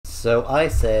So I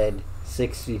said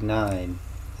 69,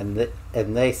 and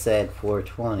they said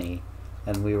 420,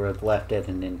 and we were left at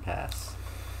an impasse.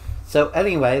 So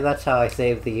anyway, that's how I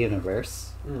saved the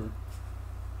universe.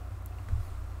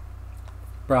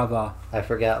 Bravo. I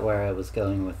forgot where I was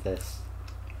going with this.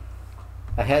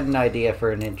 I had an idea for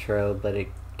an intro, but it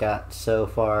got so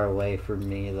far away from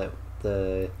me that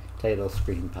the title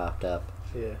screen popped up.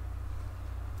 Yeah.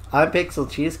 I'm Pixel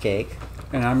Cheesecake.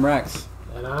 And I'm Rex.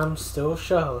 And I'm still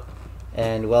Shala.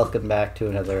 And welcome back to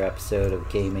another episode of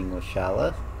Gaming with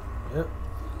Shala. Yep.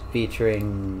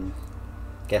 Featuring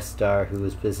guest star who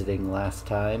was visiting last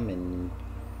time and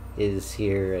is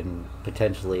here and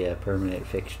potentially a permanent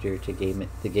fixture to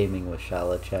the Gaming with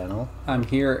Shala channel. I'm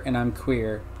here and I'm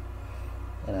queer.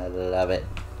 And I love it.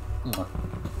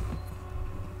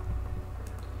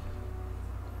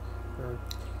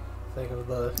 Think of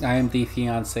the... I am the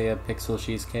fiance of Pixel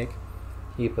Cheesecake.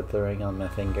 You put the ring on my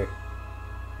finger.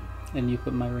 And you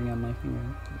put my ring on my finger.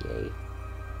 Yay.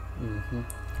 Mm-hmm.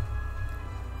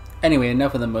 Anyway,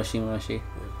 enough of the mushy.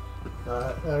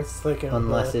 I was thinking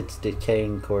Unless it's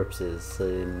decaying corpses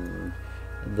in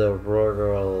the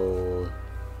rural...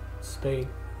 Spain.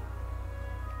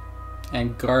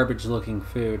 And garbage looking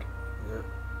food. Yeah.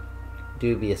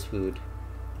 Dubious food.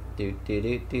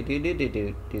 Dubious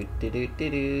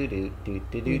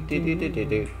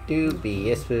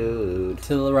food.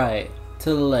 To the right. To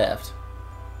the left.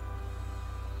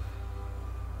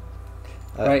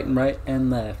 Right and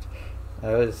left.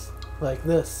 I was Like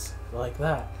this. Like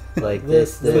that. like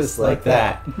this, like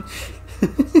that.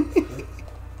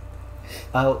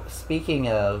 Oh, speaking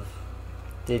of,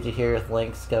 did you hear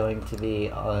Link's going to be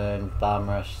on Bomb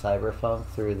Rush Cyberpunk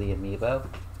through the Amiibo?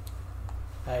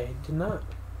 I did not.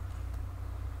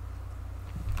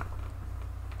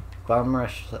 Bomb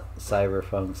Rush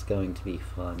Cyberpunk's going to be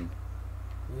fun.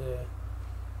 Yeah.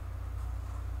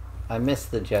 I miss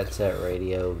the Jet Set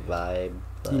Radio vibe.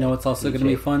 You know what's also going to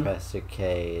be fun? Professor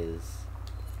K is...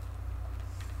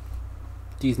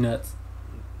 These nuts.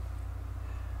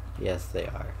 Yes, they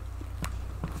are.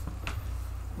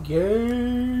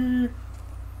 Gay.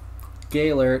 Gay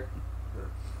alert.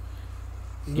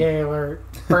 Gay alert.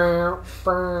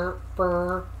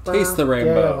 Taste the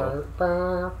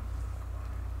rainbow.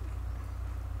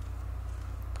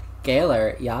 Gay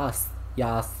alert. Yas.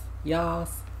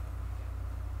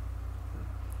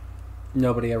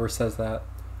 Nobody ever says that.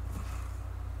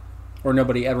 Or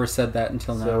nobody ever said that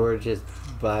until now. So we're just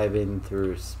vibing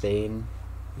through Spain.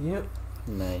 Yep.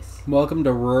 Nice. Welcome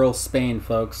to rural Spain,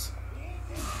 folks.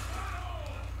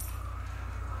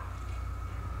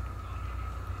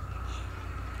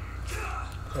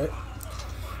 Okay.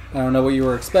 I don't know what you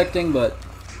were expecting, but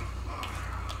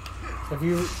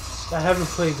I haven't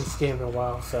played this game in a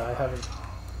while, so I haven't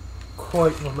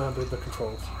quite remembered the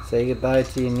controls. Say goodbye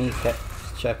to your kneecap,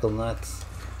 chuckle nuts.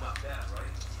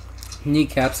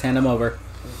 kneecaps, hand them over.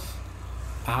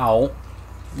 Ow.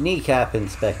 Kneecap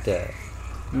inspector.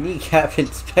 Kneecap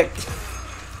inspector.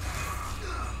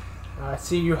 I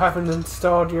see you haven't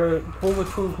installed your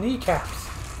bulletproof kneecaps.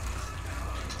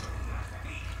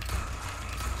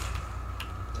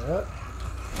 Yep.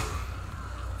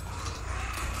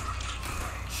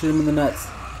 Shoot him in the nuts.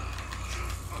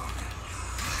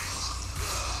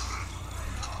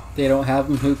 They don't have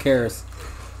them, who cares?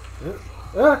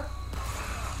 Ah!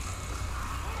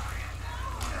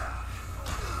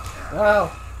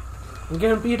 Ow! I'm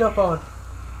getting beat up on.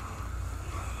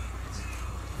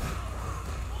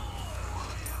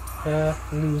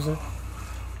 Loser.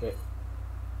 Wait.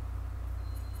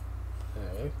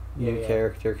 Alright. New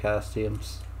character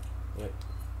costumes. Yep.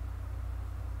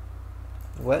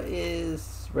 What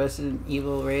is Resident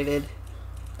Evil rated?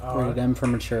 Rated M for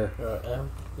mature. M?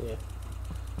 Yeah.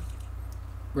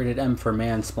 Rated M for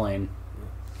mansplain.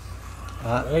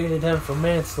 Rated M for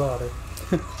manslaughter.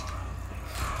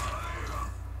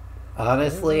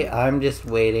 Honestly, I'm just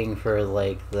waiting for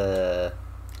like the...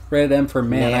 Rated M for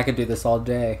man. I could do this all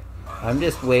day. I'm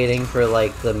just waiting for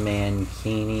like the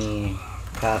Mankini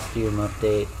costume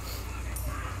update.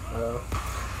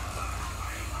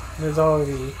 There's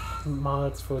already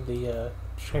mods for the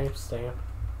tramp stamp.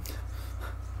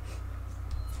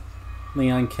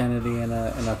 Leon Kennedy in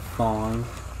a thong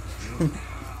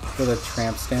with a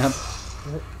tramp stamp.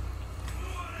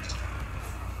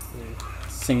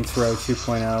 Saints Row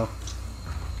 2.0.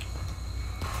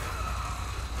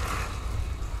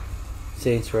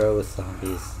 Saints Row with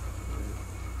zombies.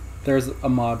 There's a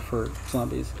mod for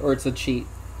zombies, or it's a cheat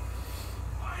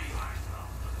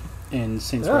in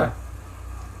Saints Row.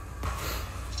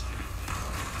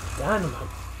 Dynamite.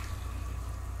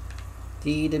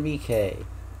 D to BK.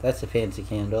 That's a fancy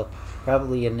candle.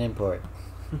 Probably an import.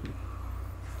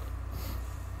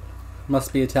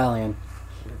 Must be Italian.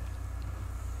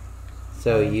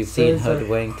 So you've seen says,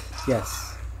 Hoodwinked?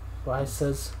 Yes. Why it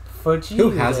says fudgy?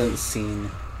 Who hasn't seen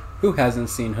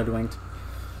Hoodwinked?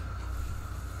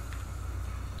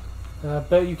 I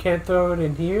bet you can't throw it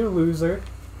in here, loser.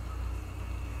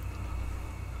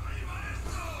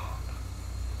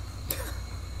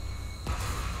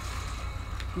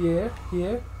 Yeah.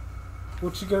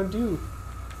 What you gonna do?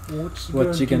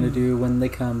 What you gonna do when they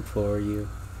come for you?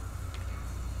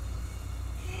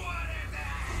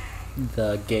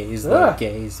 The gays.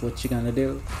 What you gonna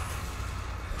do?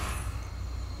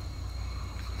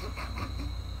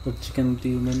 What you gonna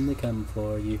do when they come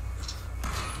for you?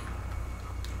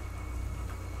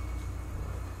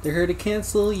 They're here to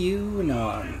cancel you and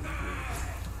on.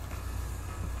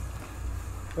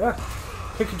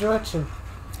 Pick a direction.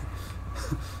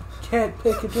 Can't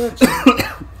pick a direction.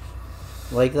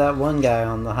 Like that one guy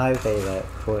on the highway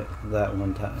that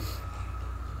one time.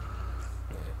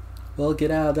 Well,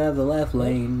 get out of the left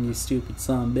lane, you stupid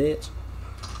son of a bitch.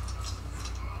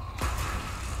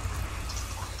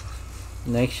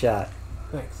 Nice shot.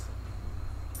 Thanks.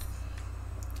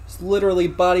 There's literally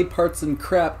body parts and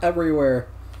crap everywhere.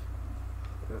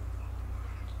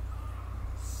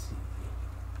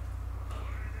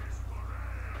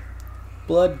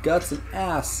 Blood, guts, and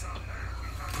ass.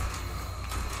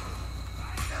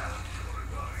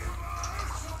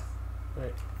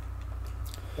 Right.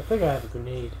 I think I have a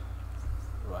grenade.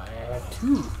 Well, I have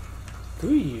 2.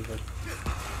 3 even.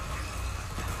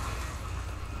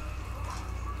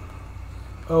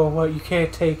 Oh, what? You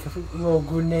can't take a little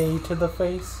grenade to the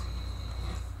face?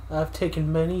 I've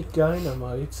taken many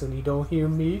dynamites and you don't hear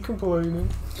me complaining.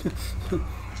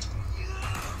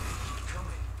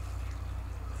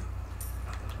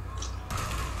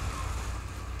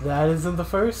 That isn't the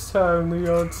first time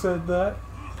Leon said that.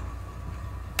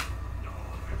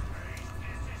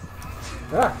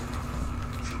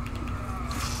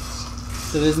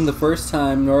 It isn't the first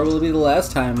time, nor will it be the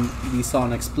last time we saw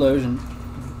an explosion.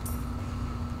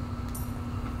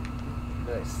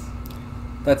 Nice.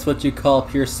 That's what you call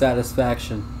pure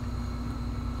satisfaction.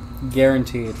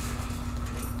 Guaranteed.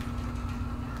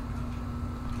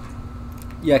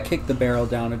 Yeah, kick the barrel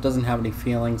down. It doesn't have any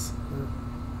feelings.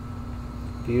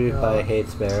 PewDiePie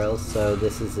hates barrels, so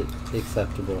this is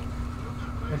acceptable.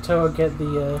 Until I get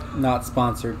the, Not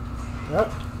sponsored.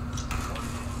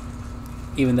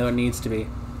 Even though it needs to be.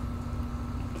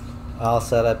 I'll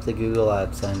set up the Google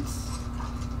AdSense.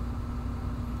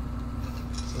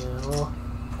 Yeah, well,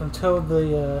 until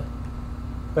the,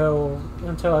 barrel,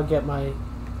 until I get the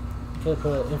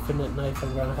infinite knife,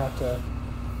 I'm gonna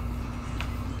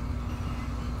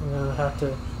have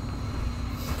to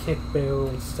kick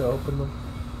barrels to open them.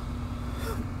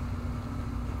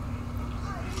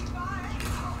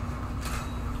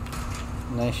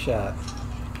 Nice shot.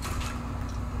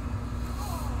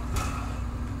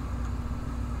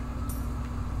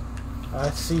 I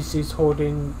see she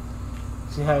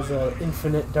has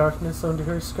infinite darkness under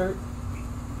her skirt.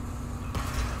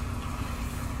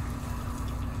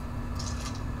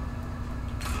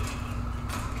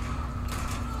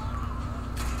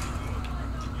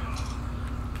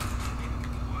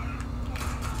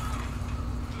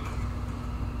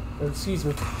 Excuse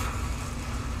me.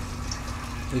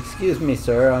 Excuse me,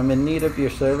 sir. I'm in need of your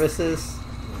services.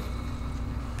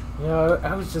 Yeah,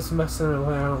 I was just messing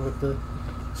around with the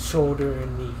shoulder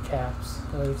and kneecaps.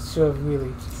 I should have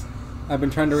really just... I've been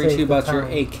trying to reach you about your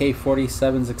time.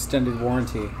 AK-47's extended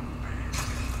warranty.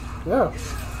 Yeah.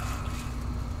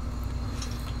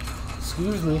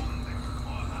 Excuse me.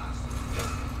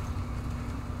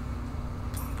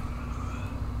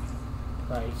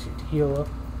 I should heal up.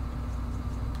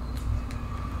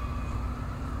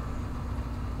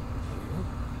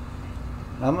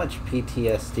 How much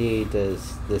PTSD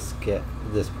does this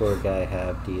poor guy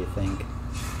have, do you think?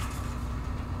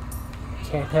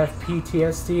 Can't have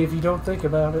PTSD if you don't think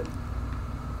about it.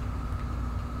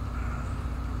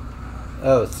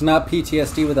 Oh, It's not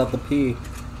PTSD without the P.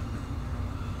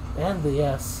 And the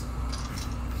S.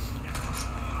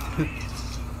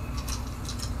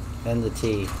 and the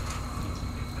T.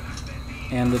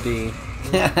 And the D.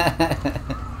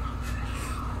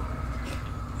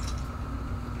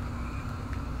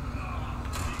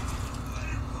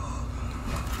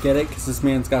 Get it? Because this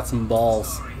man's got some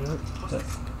balls. Yep.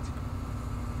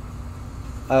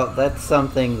 Oh, that's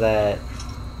something that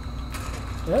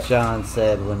Yep. John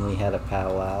said when we had a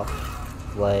powwow.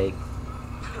 Like,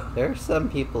 there are some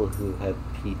people who have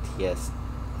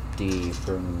PTSD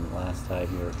from last time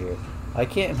you were here. I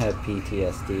can't have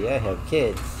PTSD. I have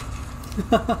kids.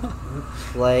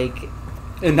 Like,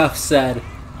 Enough said.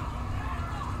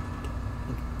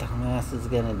 dumbass is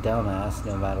gonna dumbass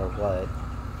no matter what.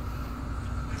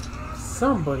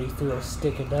 Somebody threw a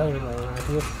stick of dynamite around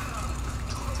here.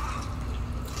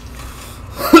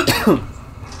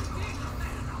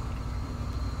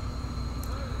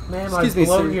 Ma'am, I Excuse me,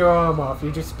 blow sir. your arm off.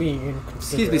 You're just being inconsiderate.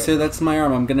 Excuse me, sir. That's my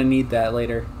arm. I'm gonna need that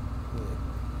later.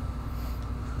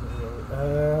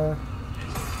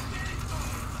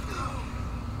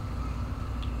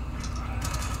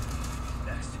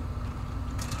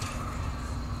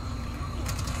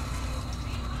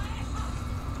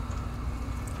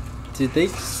 Did they?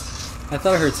 I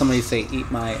thought I heard somebody say "eat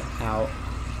my out."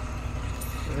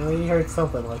 Well, you heard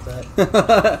something like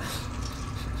that.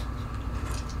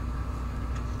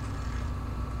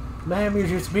 Ma'am, you're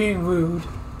just being rude.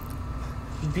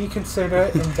 Be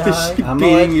considerate and die. She's I'm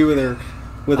beating like- you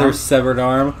with her severed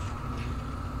arm.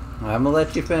 I'm gonna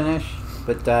let you finish,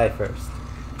 but die first.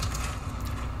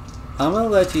 I'm gonna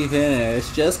let you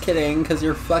finish. Just kidding, cause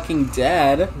you're fucking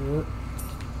dead.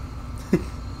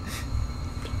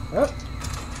 Oh,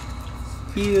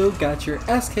 You got your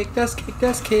ass kicked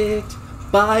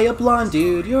by a blonde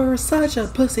dude. You're such a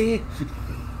pussy.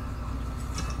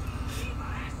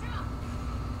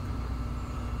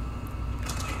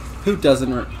 Who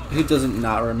doesn't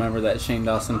not remember that Shane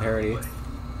Dawson parody?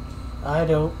 I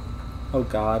don't. Oh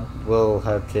God. We'll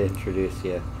have to introduce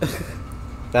you.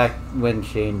 Back when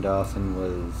Shane Dawson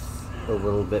was a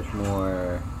little bit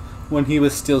more... When he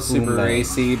was still super man.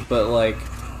 racy, but like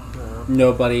No.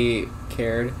 nobody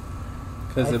cared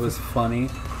because I it was funny.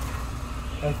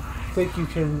 I think you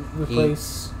can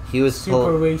replace He was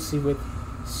super racy with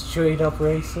straight up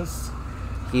racist.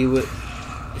 He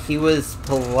was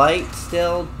polite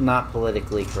still, not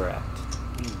politically correct.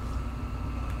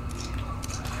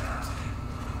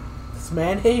 This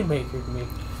man haymakered me.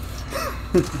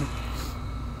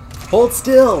 Hold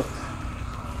still.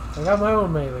 I got my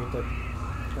own melee dip.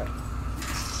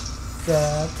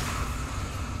 Stab.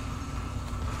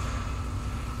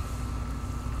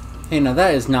 Hey, now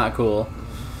that is not cool.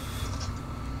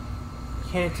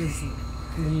 Can't just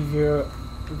leave your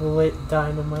lit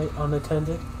dynamite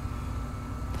unattended.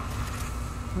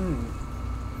 I'm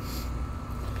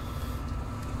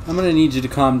gonna need you to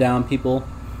calm down, people.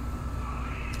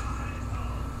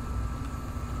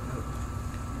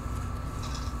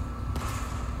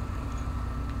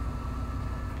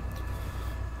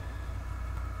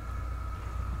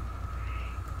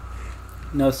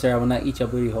 No, sir, I will not eat your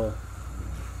booty hole.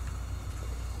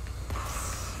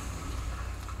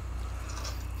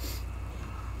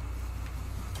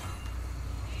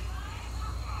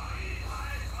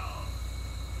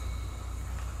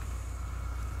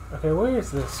 Okay, where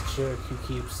is this jerk who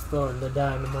keeps throwing the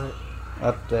dynamite?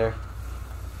 Up there.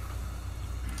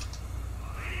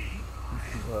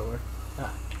 Lower.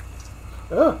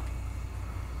 Oh!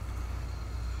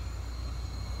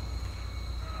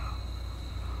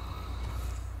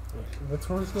 Which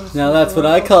one's this? Now that's what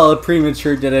I call a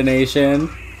premature detonation.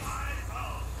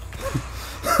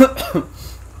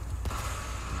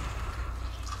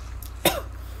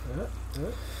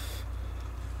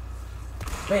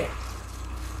 Bam!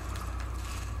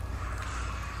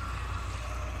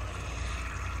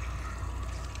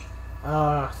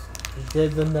 Ah, he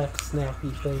did the neck snappy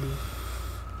thingy.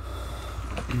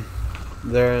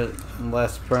 They're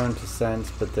less prone to sense,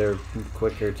 but they're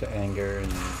quicker to anger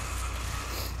and...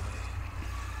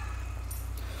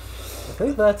 I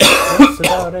think that's just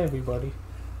about everybody.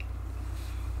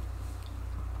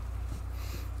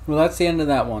 Well, that's the end of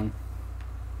that one.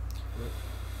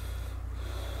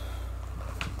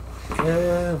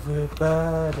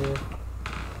 Everybody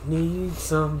needs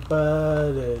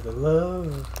somebody to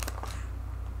love.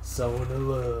 Someone to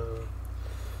love.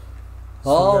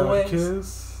 Always.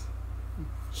 Kiss,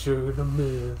 sure to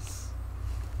miss.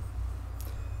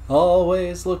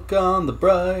 Always look on the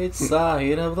bright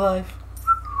side of life.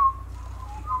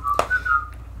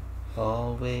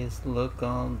 Always look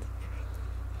on...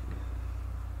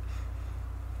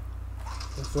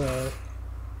 It's I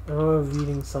remember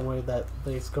reading somewhere that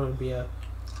there's going to be a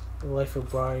Life of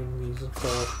Brian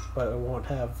musical, but it won't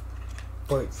have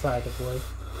bright side of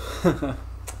life.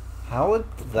 How would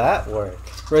that work?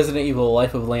 Resident Evil: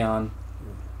 Life of Leon.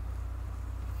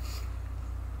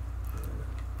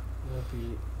 That'd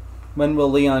be When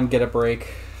will Leon get a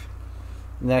break?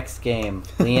 Next game.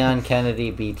 Leon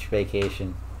Kennedy Beach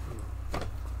Vacation.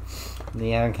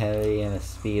 Leon Kennedy in a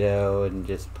Speedo and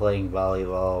just playing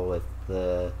volleyball with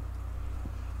the...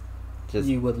 Just...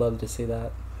 You would love to see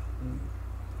that.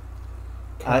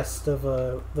 cast of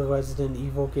the Resident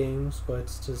Evil games, but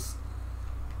it's just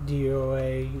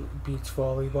DOA beach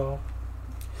volleyball.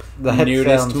 That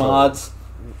Nudist sounds mods.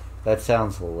 That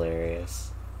sounds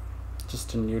hilarious.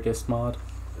 Just a nudist mod.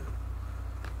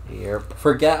 Yep.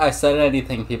 Forget I said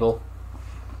anything, people.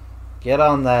 Get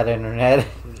on that internet.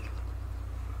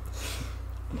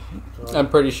 I'm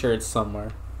pretty sure it's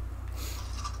somewhere.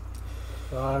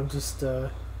 I'm just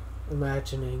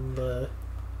imagining the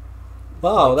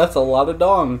Wow, that's a lot of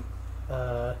dong.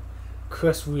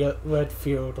 Chris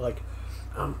Redfield like,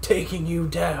 I'm taking you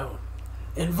down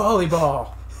in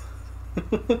volleyball.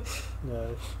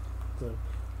 No,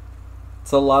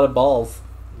 It's a lot of balls.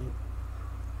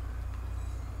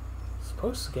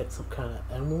 supposed to get some kind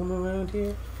of emblem around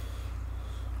here.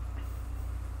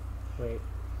 Wait,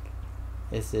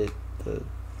 Is it the...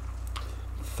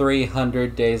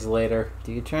 300 days later.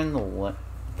 Do you turn the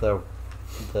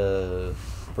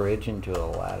bridge into a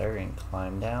ladder and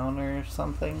climb down or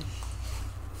something?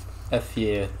 A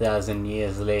few thousand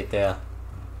years later.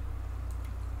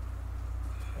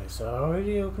 okay, so I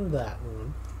already opened that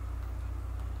one.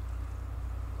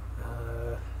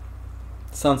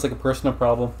 Sounds like a personal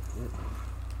problem.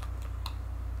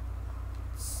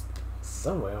 It's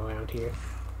somewhere around here.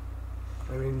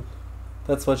 I mean,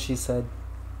 That's what she said.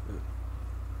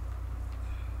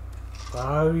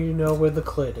 I already know where the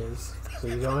clit is, so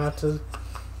you don't have to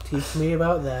teach me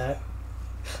about that.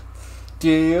 Do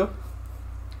you?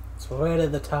 It's right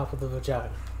at the top of the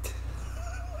vagina.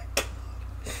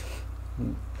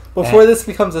 Before this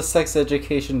becomes a sex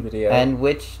education video.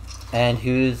 And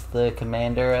who's the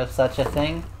commander of such a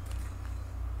thing?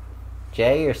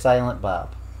 Jay or Silent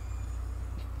Bob?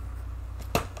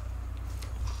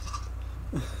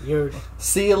 You're...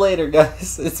 See you later,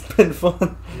 guys. It's been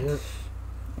fun. you're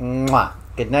Mwah.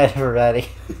 Good night, everybody.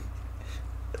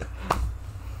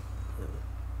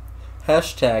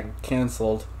 Hashtag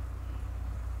cancelled.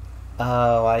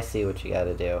 Oh, I see what you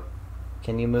gotta do.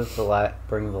 Can you move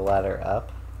bring the ladder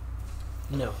up?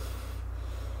 no.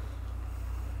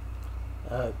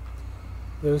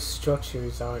 Those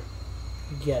structures aren't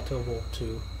gettable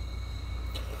to.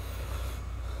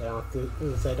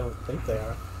 I don't think they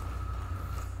are.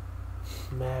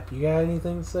 Map, you got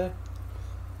anything to say?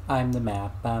 I'm the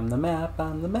map, I'm the map,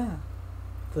 I'm the map.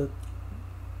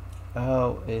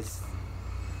 Oh, it's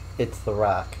the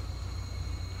rock.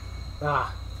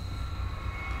 Ah.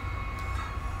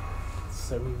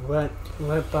 So we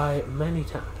went by it many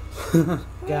times.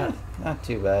 Got it. Not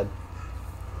too bad.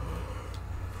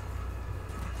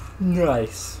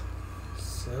 Nice.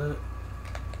 So,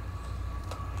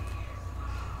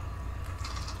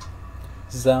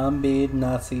 Zombie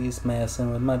Nazis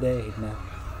messing with my day now.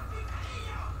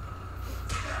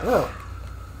 oh.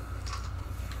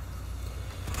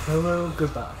 Hello,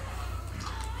 goodbye.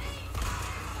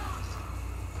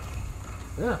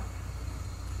 Yeah.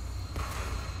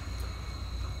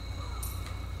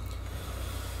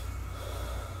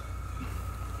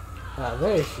 Ah,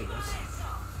 there she is.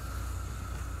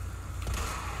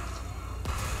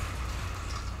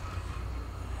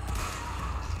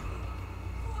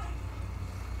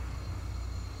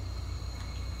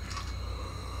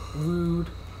 Rude.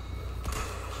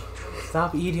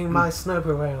 Stop eating my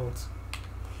sniper rounds.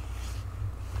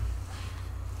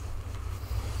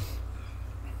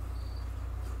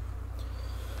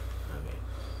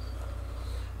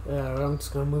 Okay. I'm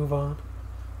just gonna move on.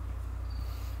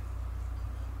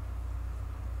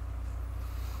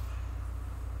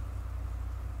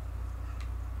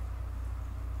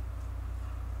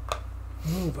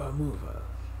 Move on, move on.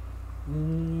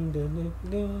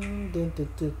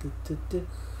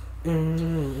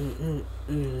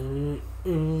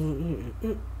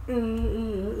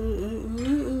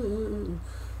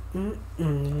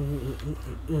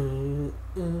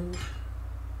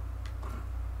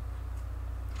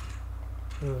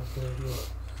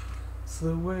 It's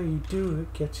the way you do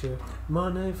it. Get your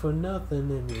money for nothing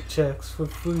and your checks for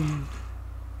free.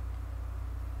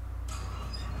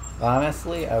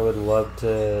 Honestly, I would love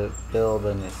to build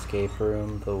an escape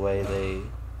room the way they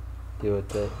do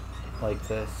it like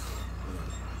this.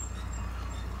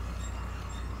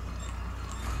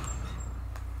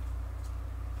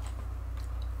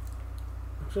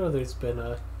 I'm sure there's been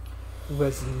a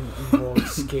Resident Evil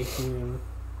escape room.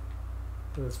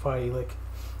 It was probably like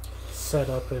set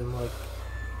up in like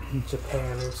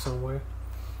Japan or somewhere.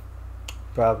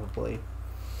 Probably.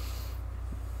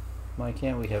 Why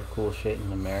can't we have cool shit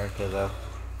in America, though?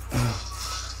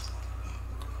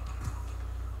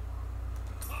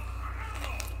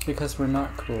 Because we're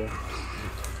not cool.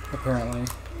 Apparently.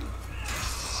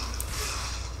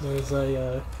 There's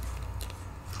a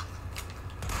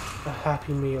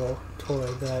Happy Meal toy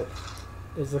that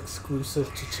is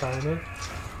exclusive to China.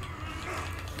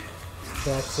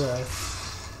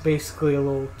 That's basically a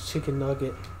little chicken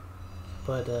nugget,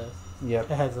 but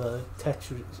Yep. It has a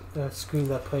screen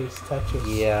that plays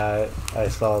Tetris. Yeah, I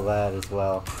saw that as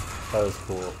well. That was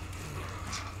cool.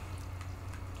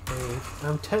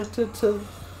 I'm tempted to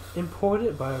import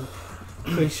it, but I'm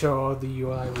pretty sure all the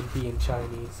UI would be in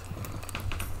Chinese.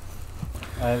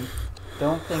 I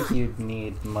don't think you'd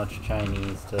need much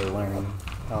Chinese to learn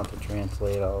how to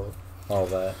translate all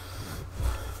that.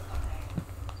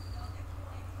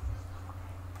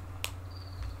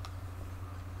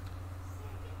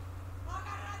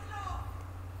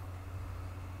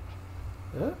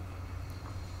 Huh?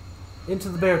 Into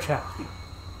the bear trap.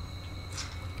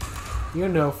 You're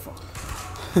no fun.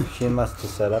 She must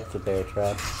have set up the bear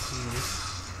trap.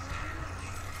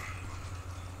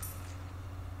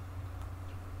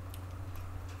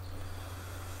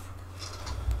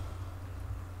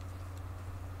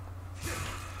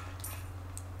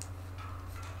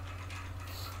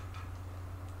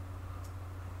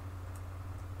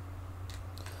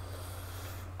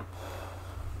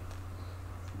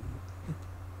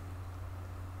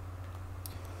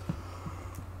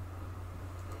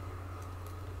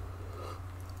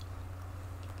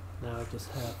 Now I just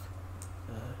have.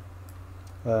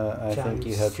 I think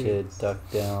you have to Giant duck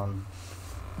down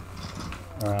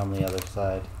around the other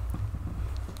side.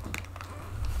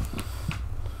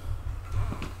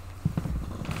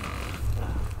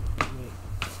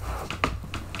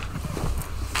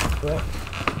 Wait.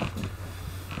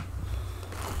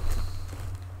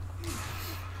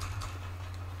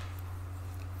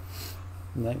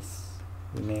 Nice.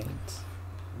 We made it.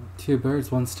 2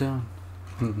 birds, 1 stone.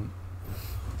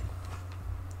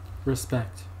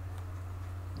 Respect.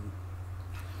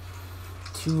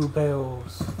 2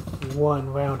 barrels,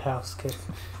 1 roundhouse kick.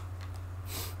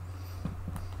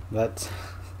 That's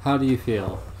How do you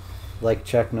feel? like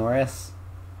Chuck Norris.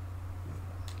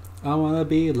 I wanna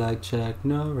be like Chuck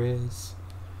Norris.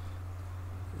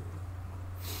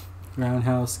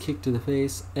 Roundhouse kick to the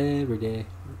face every day.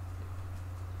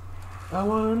 I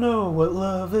wanna know what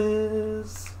love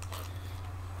is.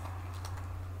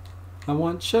 I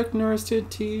want Chuck Norris to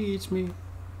teach me.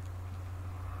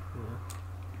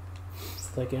 It's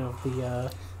thinking of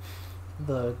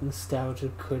the nostalgia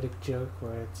critic joke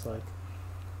where it's like,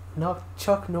 not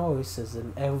Chuck Norris is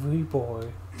in every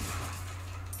boy.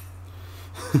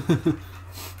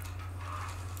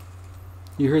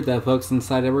 You heard that, folks.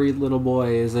 Inside every little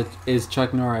boy is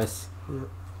Chuck Norris. Yeah.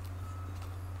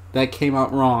 That came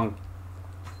out wrong.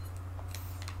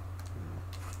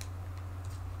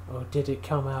 Or did it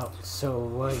come out so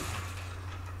right?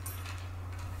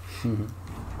 And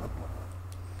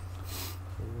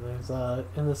there's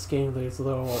in this game there's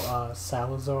little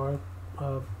Salazar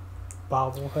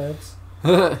bobbleheads,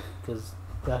 because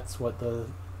that's what the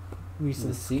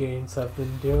recent games have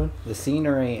been doing. The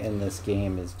scenery in this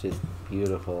game is just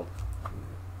beautiful.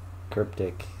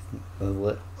 Cryptic.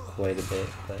 Quite a bit,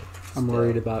 but I'm still.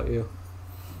 worried about you.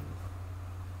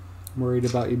 I'm worried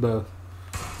about you both.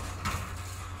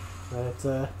 But it's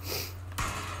a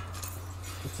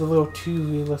little too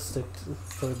realistic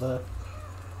for the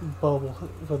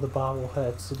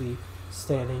bobbleheads to be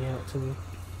standing out to me.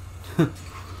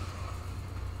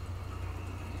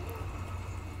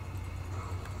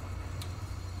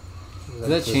 Is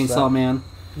that Chainsaw Man?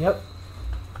 Yep.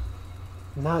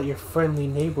 Not your friendly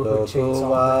neighborhood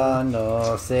Chainsaw Man.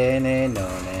 No se ne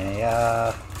no ne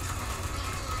ya.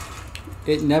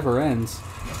 It never ends.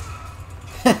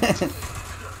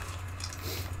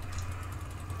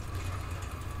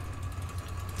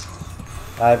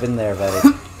 I've been there, buddy.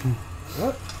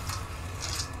 What?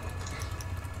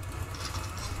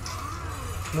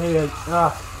 Maybe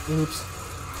oops.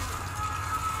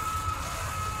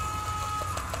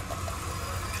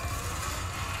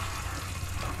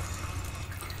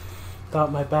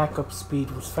 Thought my backup speed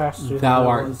was faster Thou than I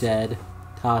art was. dead.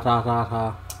 Ta ta ta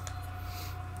ta.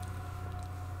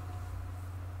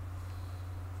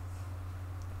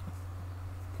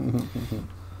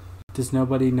 Does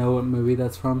nobody know what movie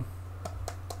that's from?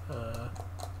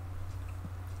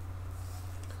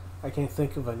 I can't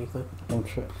think of anything. I'm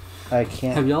sure. I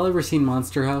can't. Have y'all ever seen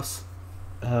Monster House?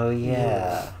 Oh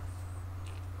yeah.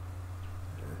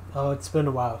 Oh, it's been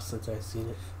a while since I've seen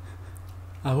it.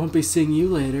 I won't be seeing you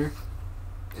later.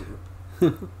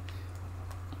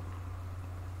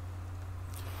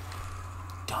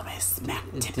 Dumbest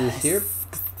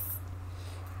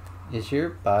Is your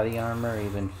body armor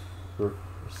even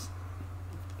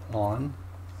on?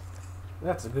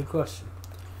 That's a good question.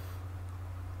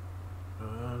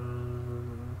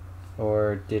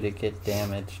 Or did it get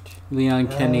damaged? Leon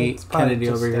it's probably Kennedy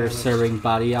just over here damaged. serving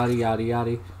body yada yada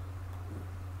yada.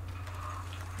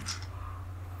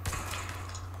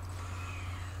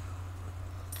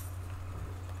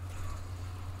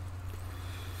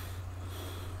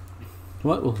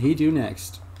 What will he do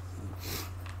next?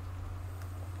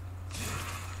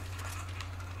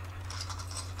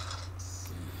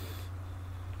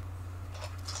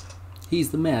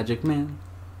 He's the magic man.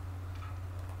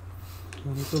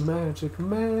 He's the magic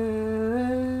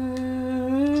man.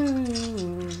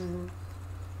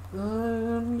 I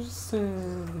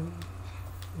understand.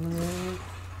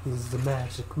 He's the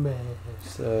magic man.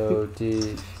 So,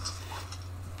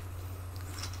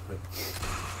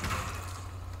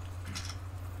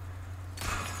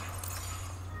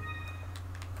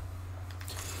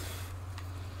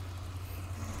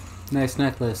 Nice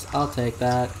necklace. I'll take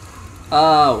that.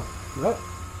 Oh! What?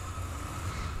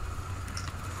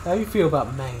 How do you feel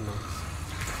about magnums?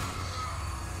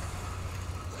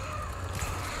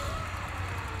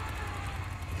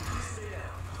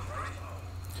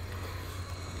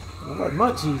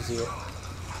 Much easier.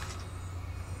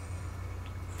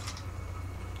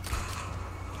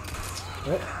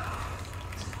 What?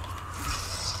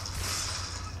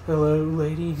 Hello,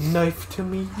 lady. Knife to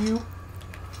meet you.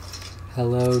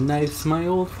 Hello, knife's my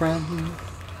old friend.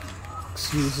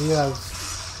 Excuse me, I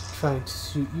was trying to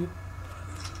shoot you.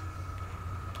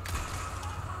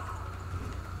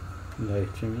 nice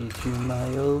to meet you,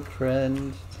 my old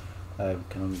friend. I've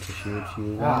come to shoot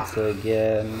you once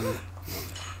again.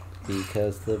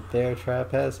 Because the bear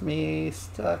trap has me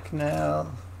stuck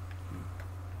now.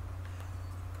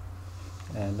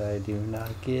 And I do not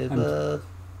give up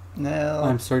now.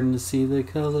 I'm starting to see the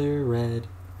color red.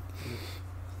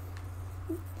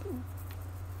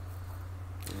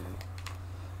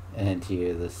 And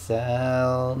hear the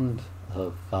sound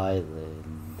of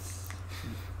violence.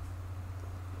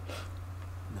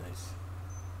 Nice.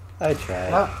 I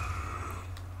tried.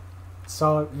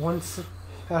 Saw it once,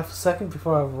 half a second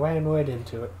before I ran right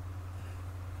into it.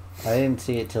 I didn't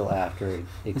see it till after it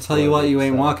exploded. I tell you what, you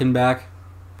ain't so- walking back.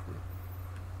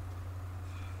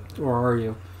 Or are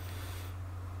you?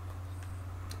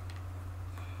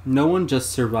 No one just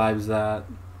survives that.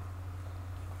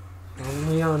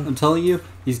 Leon I'm telling you,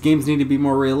 these games need to be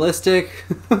more realistic.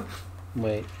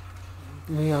 Wait.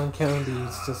 County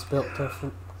is just built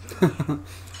different.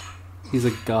 He's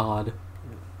a god.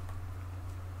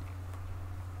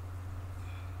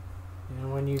 You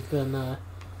know, when you've been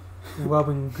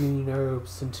rubbing green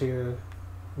herbs into your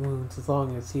wounds as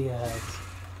long as he has.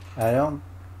 I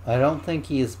don't think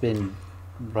he's been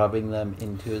rubbing them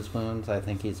into his wounds. I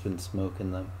think he's been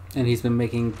smoking them. And he's been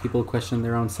making people question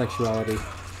their own sexuality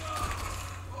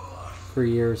for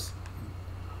years.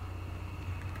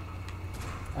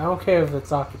 I don't care if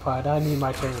it's occupied. I need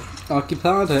my turn.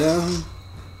 Occupied him.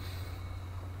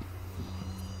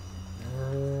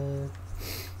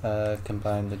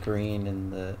 Combine the green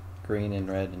and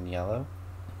red and yellow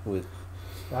with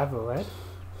I have a red.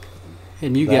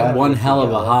 And you That get one was hell of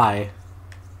a yellow. high.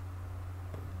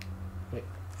 Wait.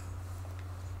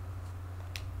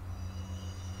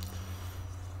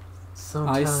 I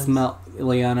Sometimes smell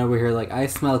Leon over here like I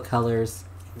smell colors.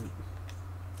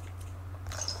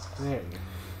 There you go.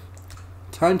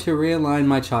 Time to realign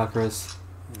my chakras.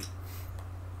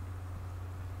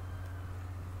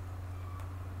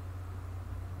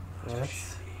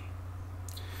 That's,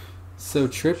 So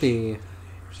trippy.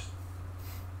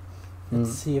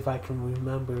 let's see if I can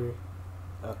remember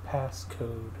a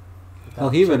passcode. Well,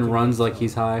 he even runs like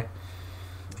he's high.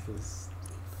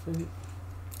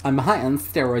 I'm high on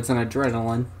steroids and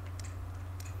adrenaline.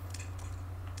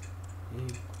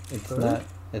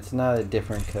 It's not a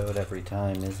different code every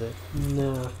time, is it?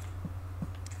 No.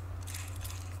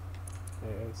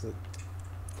 Where is it?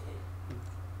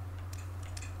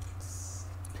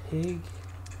 Pig,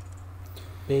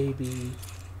 baby,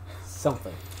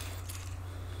 something.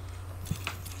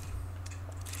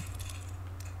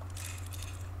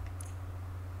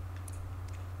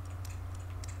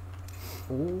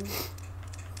 Ooh.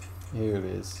 Here it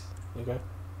is. Okay.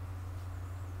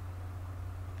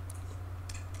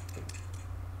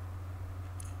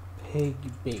 Pig,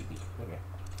 baby. Okay.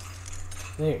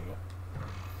 There you go.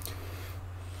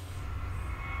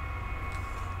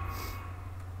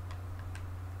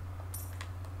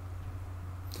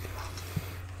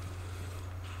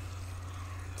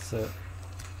 So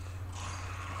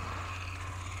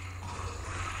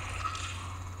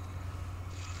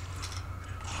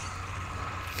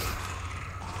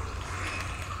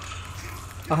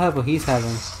I'll have what he's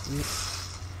having.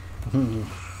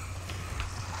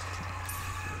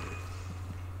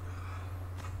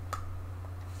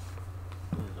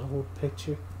 An old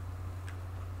picture.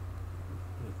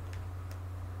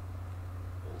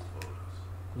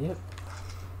 Yep.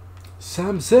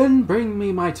 Samson, bring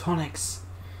me my tonics.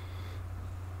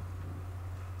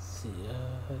 Let's see,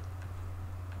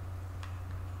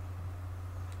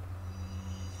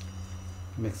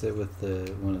 Mix it with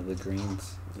one of the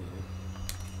greens.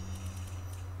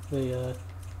 They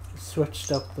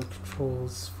switched up the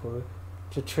controls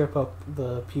to trip up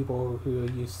the people who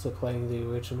are used to playing the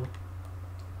original.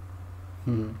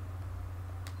 Hmm.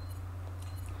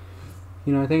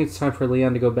 You know, I think it's time for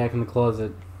Leon to go back in the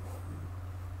closet.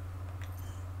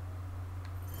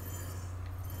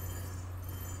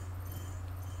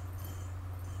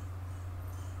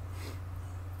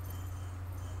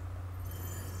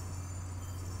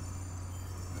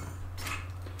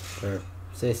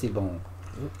 C'est bon.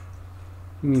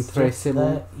 You mean It's très just c'est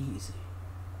bon? that easy.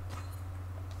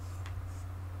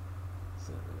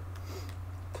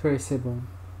 Très c'est bon.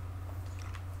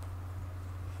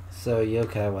 So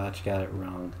Yokai Watch got it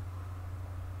wrong.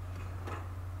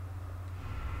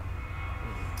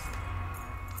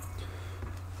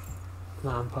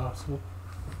 Not impossible.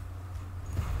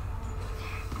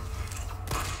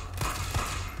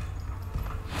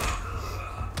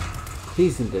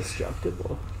 He's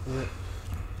indestructible. Yeah.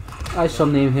 I shall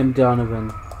name him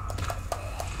Donovan.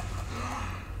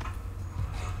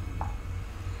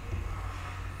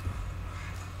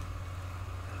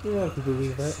 Yeah, I can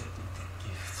believe that.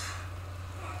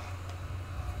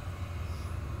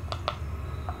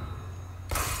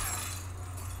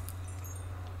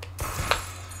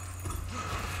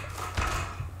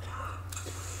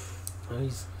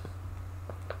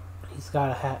 He's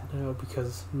got a hat now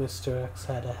because Mr. X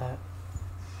had a hat.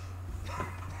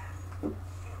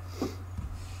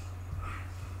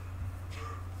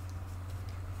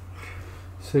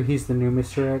 So he's the new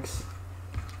Mr. X?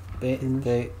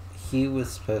 He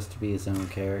was supposed to be his own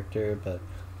character, but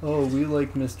we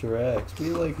like Mr. X. We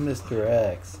like Mr.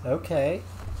 X. Okay,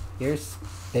 here's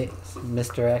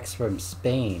Mr. X from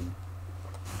Spain.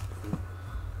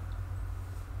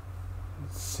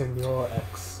 Senor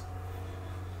X.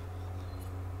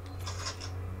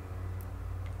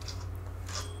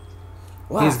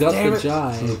 Wow, He's got damn the it.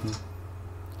 jive.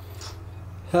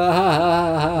 Ha ha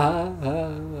ha ha ha.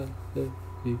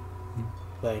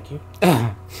 Thank you.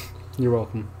 You're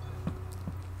welcome.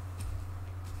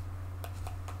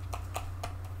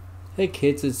 Hey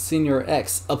kids, it's Senior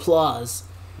X. Applause.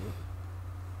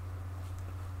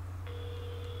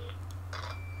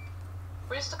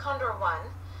 Rooster Condor 1,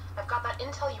 I've got that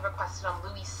intel you requested on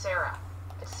Louis Serra.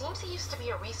 It seems he used to be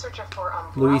a researcher for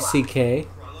Umbrella. Louis C.K.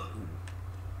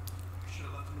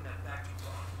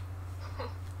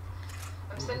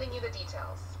 I'm sending you the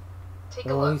details. Take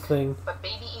The a only look, thing, but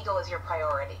Baby Eagle is your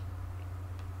priority.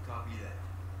 Copy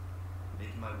that.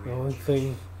 Making my way the to only church.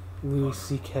 thing Louis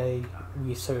C.K.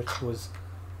 researched was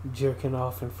jerking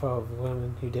off in front of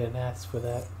women who didn't ask for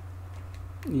that.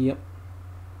 Yep.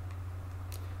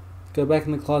 Go back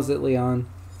in the closet, Leon.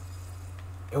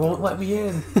 It won't let me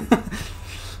in.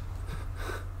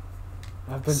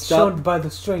 I've been Stop. shunned by the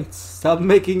streets. Stop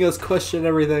making us question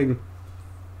everything.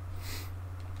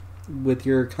 With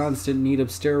your constant need of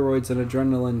steroids and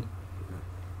adrenaline.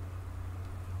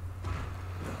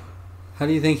 How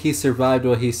do you think he survived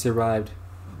what he survived?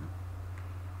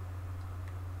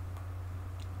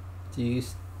 Do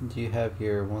you have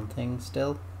your one thing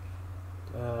still?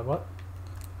 What?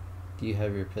 Do you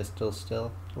have your pistol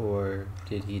still, or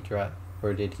did he drop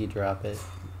it?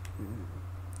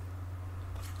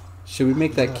 Should we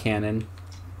make that Yeah. canon?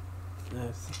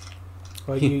 Yes.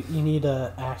 Well, you need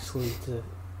actually to.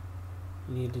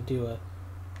 You need to do a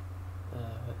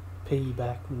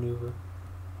piggyback maneuver.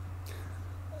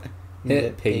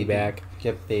 Hit piggyback.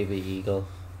 Get Baby Eagle.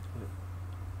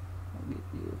 I'll give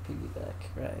you a piggyback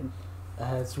ride.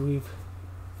 As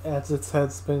it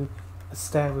has been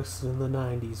established in the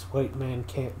 90s, white man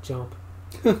can't jump.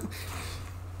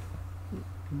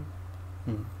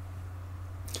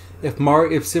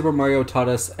 If Super Mario taught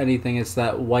us anything, it's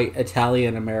that white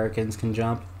Italian Americans can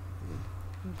jump.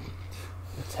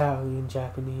 Italian,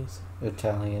 Japanese.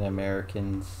 Italian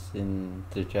Americans in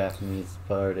the Japanese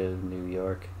part of New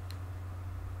York.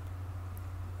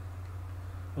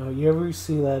 You ever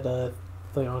see that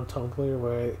thing on Tumblr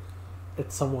where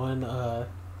it's someone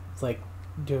it's like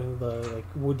doing the like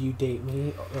would you date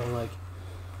me or like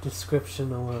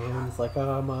description alone. It's like,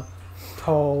 oh, I'm a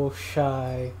tall,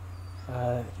 shy,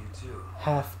 You too.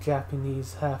 half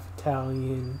Japanese, half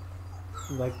Italian,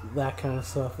 like that kind of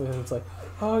stuff. And it's like,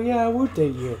 oh yeah, I would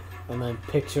date you. And then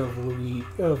picture of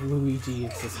Luigi.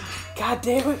 It's just, God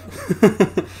damn it!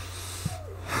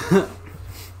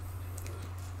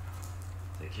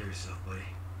 Take care of yourself, buddy.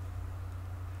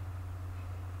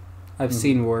 I've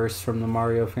seen worse from the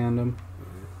Mario fandom.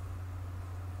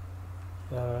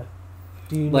 Do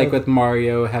you know Like with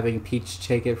Mario having Peach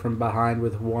take it from behind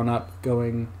with 1-up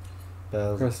going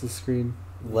But across the screen.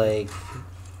 like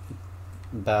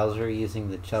Bowser using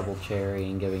the Chubble Cherry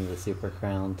and giving the Super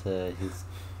Crown to his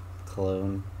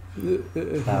clone,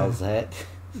 Bowsette.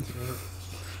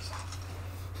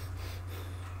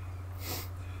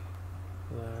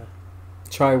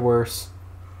 Try worse.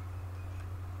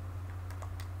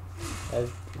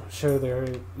 I'm sure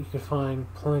you could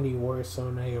find plenty worse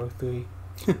on AO3.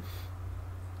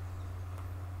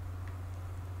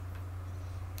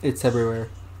 It's everywhere.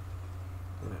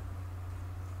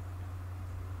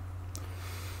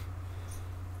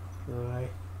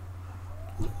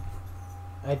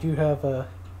 I do have a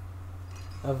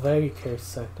very cursed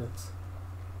sentence.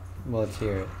 Let's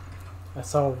hear it. I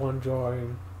saw one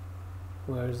drawing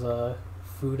where there's a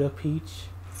Fuda Peach,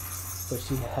 but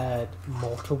she had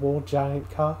multiple giant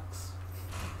cocks.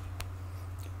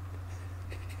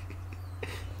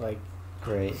 Like,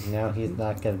 Great. Now he's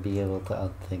not going to be able to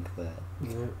unthink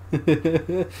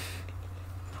that.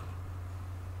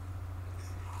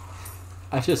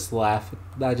 I just laughed.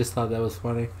 I just thought that was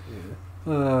funny.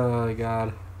 yeah. Oh my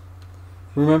god.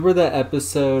 Remember that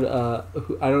episode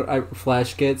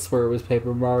Flash Gets where it was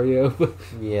Paper Mario?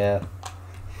 Yeah.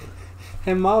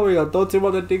 Hey Mario, don't you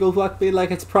want to dingle fuck me like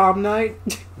it's prom night?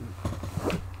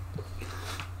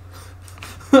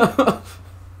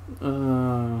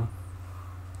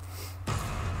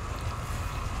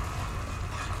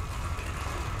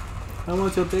 I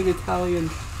want your big Italian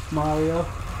Mario.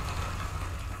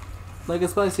 Like a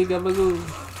spicy gabagoo.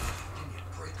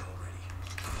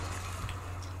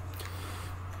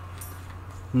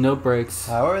 No breaks.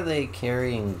 How are they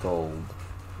carrying gold?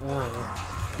 I don't know.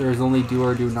 There's only do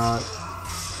or do not.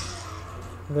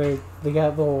 They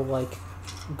got little like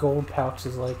gold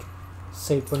pouches like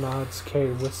Saint Bernards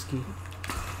carry whiskey.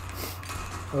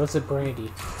 Or is it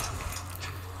brandy?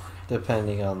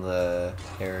 Depending on the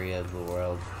area of the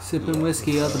world. Sipping Yeah,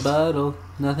 whiskey out the so- bottle.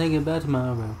 Nothing about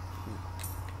tomorrow.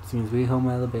 Seems we home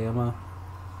Alabama.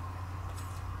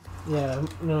 Yeah,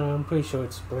 I'm pretty sure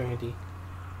it's brandy.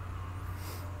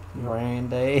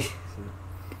 Brandy.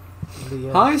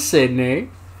 Hi, Sydney.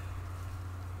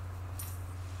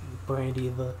 Brandy,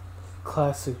 the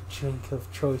classic drink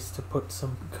of choice to put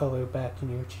some color back in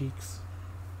your cheeks.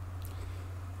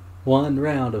 One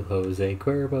round of Jose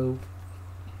Cuervo.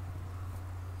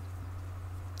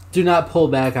 Do not pull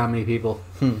back on me, people.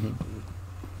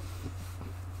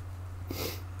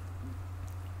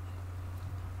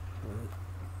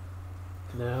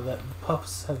 Now that the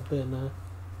pups have been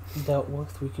dealt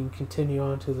with, we can continue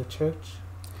on to the church.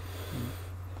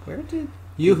 Where did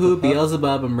Yoo-hoo, the pup-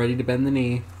 Beelzebub, I'm ready to bend the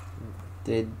knee.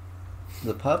 Did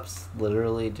the pups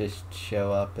literally just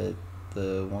show up at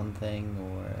the one thing,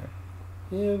 or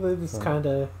Yeah, they just Oh. kind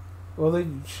of... Well, they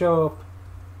show up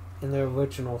in their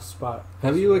original spot.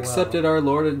 Have as you well. accepted our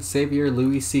Lord and Savior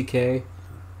Louis C.K.?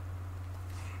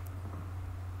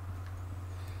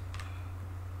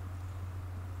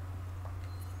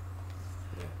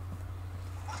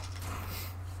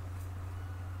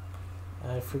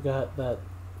 I forgot that,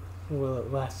 well,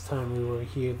 last time we were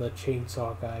here, the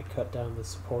chainsaw guy cut down the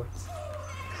supports.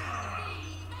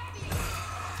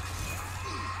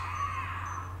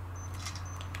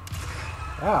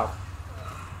 Ow.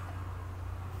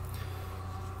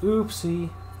 Oopsie.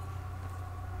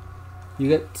 You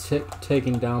get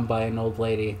taken down by an old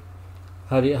lady.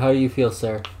 How do you feel,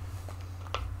 sir?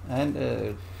 and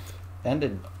a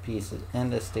piece of,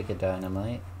 and a stick of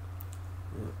dynamite.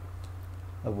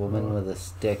 A woman with a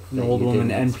stick. An that old you woman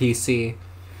didn't NPC.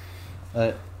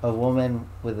 A woman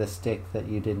with a stick that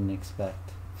you didn't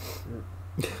expect.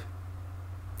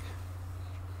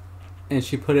 And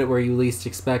she put it where you least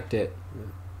expect it.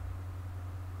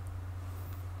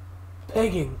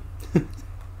 Pegging.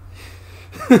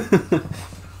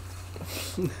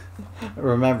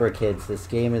 Remember, kids, this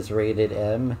game is rated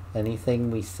M.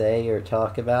 Anything we say or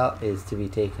talk about is to be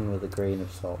taken with a grain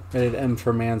of salt. Rated M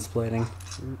for mansplaining.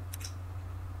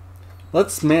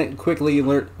 Let's quickly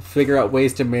figure out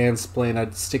ways to mansplain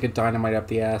a stick of dynamite up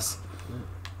the ass.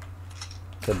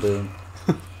 Kaboom.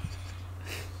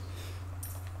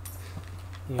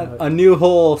 You know, A new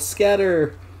hole.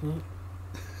 Scatter.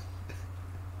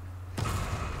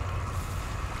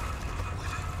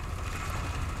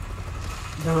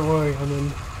 don't worry, I'm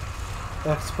an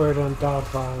expert on dog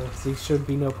violence. These should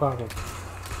be no problem.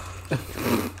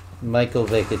 Michael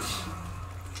Vick.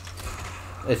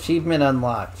 Achievement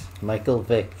unlocked. Michael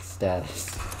Vick status.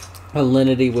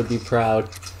 Alinity would be proud.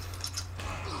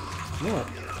 What?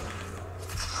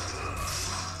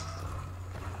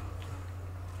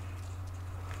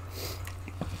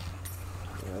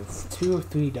 It's 2 or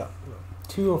 3 dogs.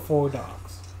 2 or 4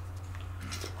 dogs.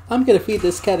 I'm gonna feed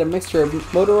this cat a mixture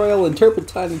of motor oil and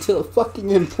turpentine until it fucking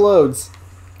implodes.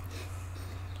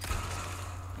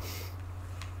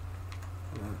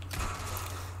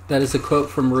 That is a quote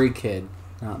from Rekid,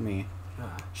 not me.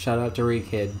 Ah. Shout out to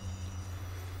Rekid.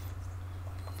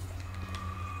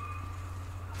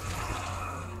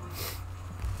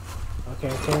 Okay,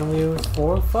 apparently it was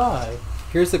 4 or 5.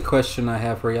 Here's a question I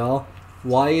have for y'all.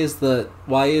 Why is the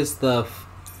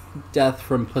death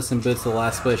from Puss in Boots: The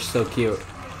Last Wish so cute?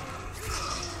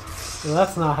 Well,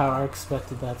 that's not how I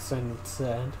expected that sentence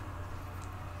to end.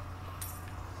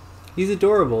 He's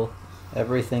adorable.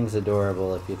 Everything's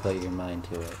adorable if you put your mind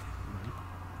to it.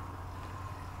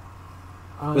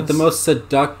 With the most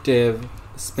seductive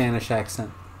Spanish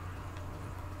accent.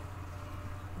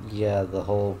 Yeah, the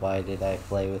whole "why did I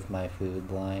play with my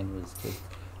food" line was just,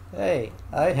 hey,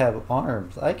 I have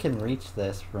arms. I can reach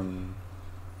this from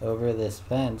over this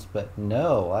fence, but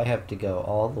no, I have to go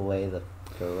all the way the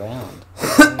fuck around.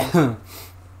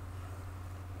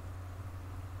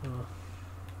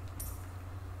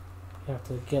 You have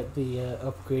to get the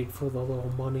upgrade for the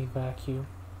little money vacuum.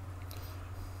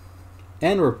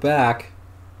 And we're back.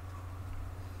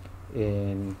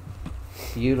 In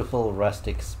beautiful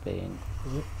rustic Spain.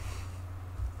 Yep.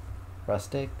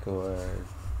 Rustic or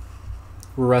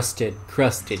Rusted,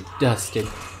 crusted, dusted.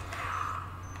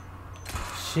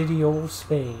 Shitty old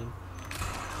Spain.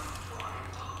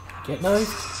 Get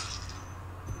knifed?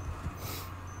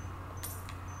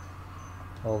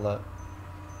 hold up.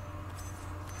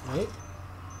 Right?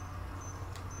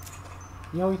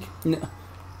 Yoink. No.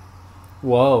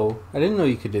 Whoa, I didn't know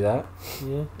you could do that.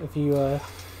 Yeah, if you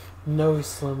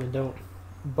notice them and don't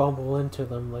bumble into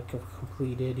them like a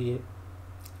complete idiot.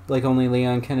 Like only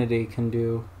Leon Kennedy can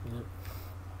do. Yep.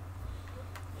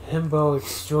 Himbo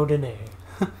extraordinaire.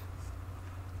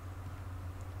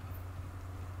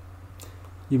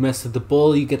 You mess with the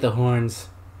bull, you get the horns.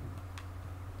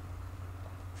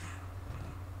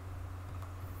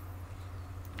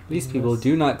 These people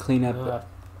do not clean up.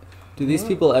 Do these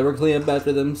people ever clean up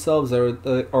after themselves, or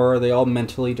are they all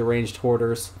mentally deranged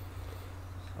hoarders?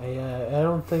 I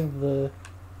don't think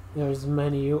there's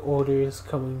many orders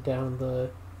coming down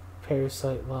the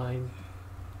parasite line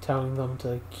telling them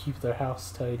to keep their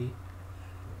house tidy.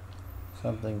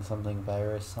 Something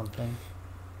virus something.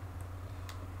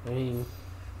 I mean,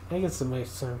 I guess it makes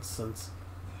sense since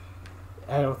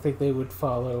I don't think they would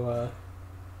follow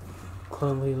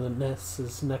cleanliness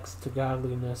is next to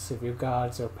godliness if your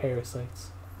gods are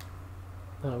parasites.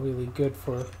 Not really good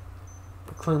for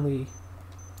the cleanly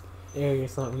area.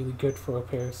 It's not really good for a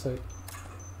parasite.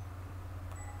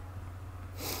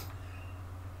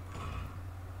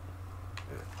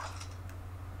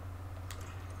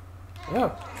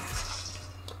 Oh.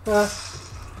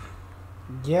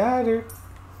 Got her.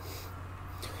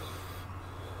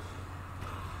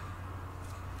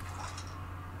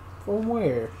 From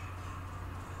where?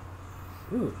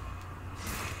 Ooh.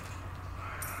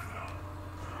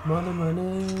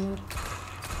 Money.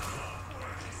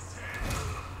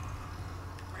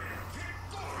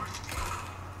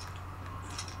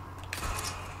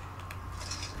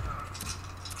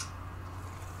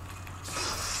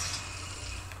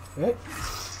 Right.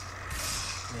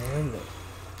 And there.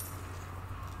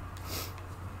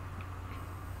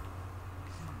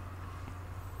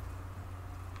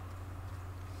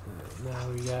 Now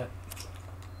we got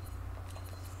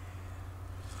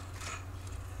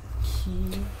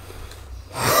key.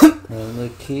 And the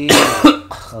key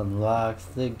unlocks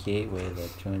the gateway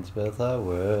that joins both our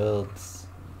worlds.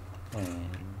 And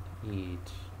each.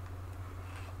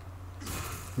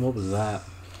 What was that?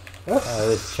 I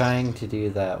was trying to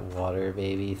do that water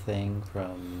baby thing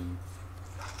from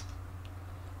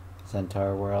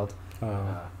Centaur World.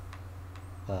 Follow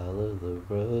the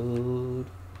road.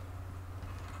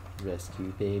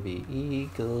 Rescue baby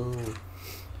eagle.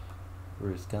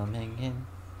 Bruce coming in.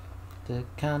 The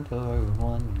Condor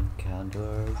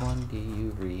 1, do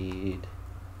you read?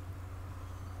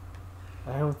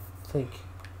 I don't think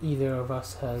either of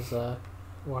us has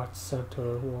watched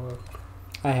Centaur War.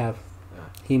 I have.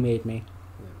 He made me.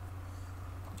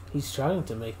 He's trying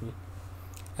to make me.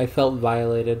 I felt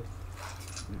violated.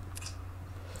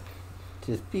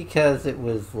 Just because it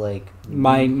was like...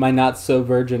 My not so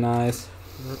virgin eyes.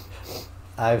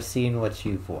 I've seen what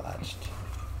you've watched.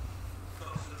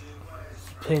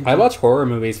 I watch horror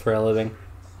movies for a living.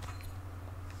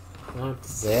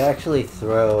 They actually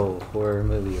throw horror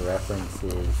movie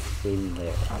references in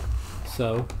there.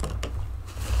 So?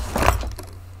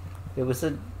 It was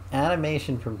an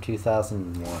animation from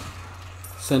 2001.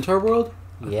 Centaur World?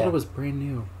 I Yeah. thought it was brand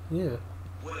new. Yeah.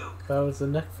 That was a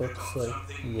Netflix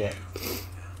thing. Yeah.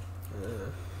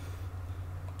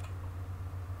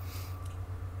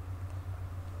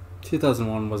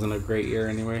 2001 wasn't a great year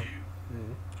anyway.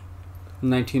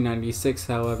 1996,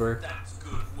 however.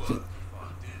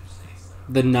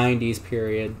 the 90s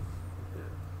period.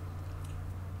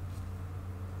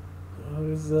 It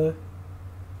was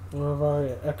one of our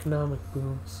economic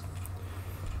booms.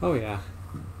 Oh, yeah.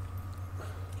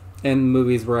 And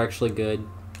movies were actually good.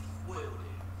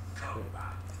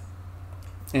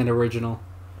 And original.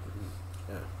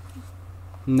 Yeah.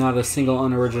 Not a single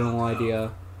unoriginal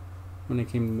idea when it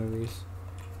came to movies.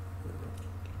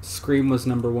 Scream was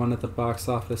 #1 at the box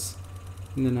office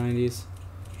in the 90s.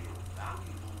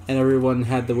 And everyone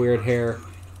had the weird hair.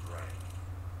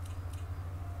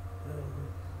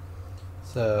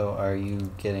 So, are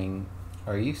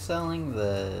you selling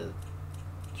the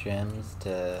gems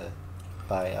to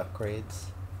buy upgrades?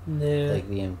 Nah. Like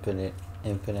the infinite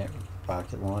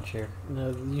rocket launcher? No,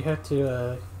 you have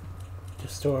to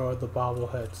store all the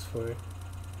bobbleheads to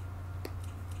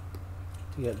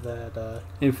get that.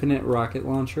 Infinite rocket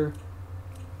launcher.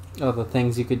 Oh, the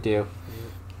things you could do.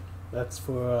 That's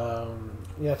for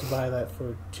you have to buy that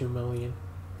for 2 million.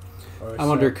 Or I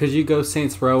wonder, so. could you go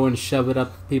Saints Row and shove it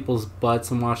up people's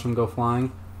butts and watch them go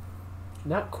flying?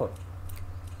 Not quite.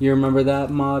 You remember that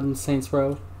mod in Saints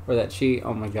Row? Or that cheat?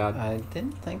 Oh my god. I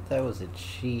didn't think that was a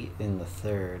cheat in the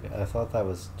third. I thought that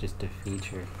was just a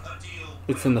feature.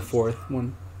 It's in the 4th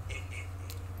one.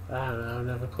 I don't know. I've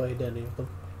never played any of them.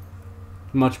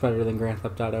 Much better than Grand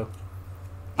Theft Auto.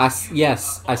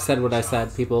 Yes, I said what I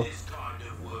said, people. This kind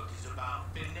of work is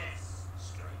about finesse,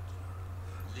 stranger.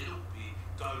 Little bit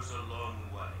goes a long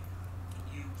way.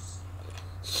 You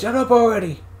see. Shut up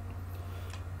already!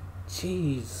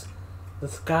 Jeez.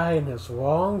 This guy in his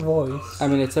wrong voice. I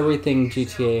mean, it's everything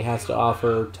GTA has to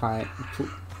offer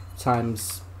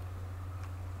times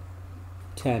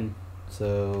 10.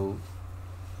 So,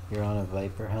 you're on a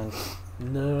Viper hunt?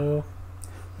 No.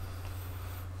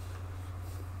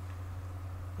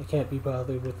 I can't be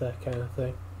bothered with that kind of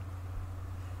thing.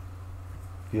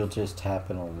 You'll just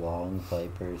happen along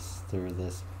Vipers through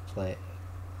this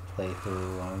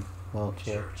playthrough, won't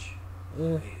you? Church.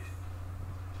 Eh.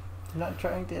 I'm not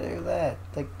trying to do that.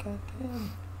 Like,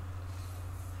 goddamn.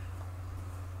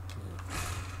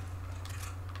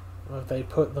 Or if they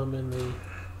put them in the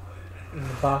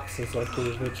boxes like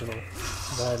the original,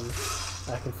 then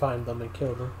I can find them and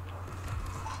kill them.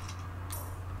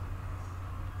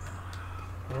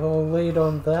 Well, late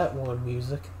on that one,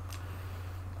 music.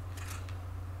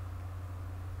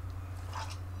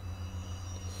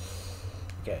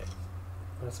 Okay,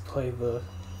 let's play the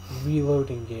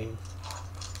reloading game.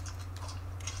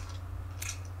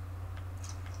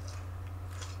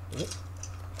 Yep.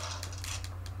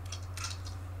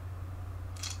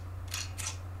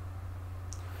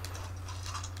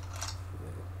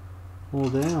 Well,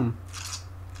 damn.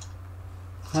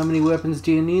 How many weapons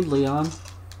do you need, Leon?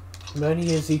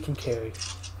 Many as he can carry.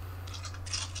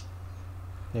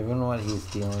 Given what he's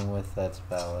dealing with, that's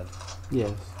valid.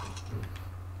 Yes.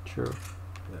 True.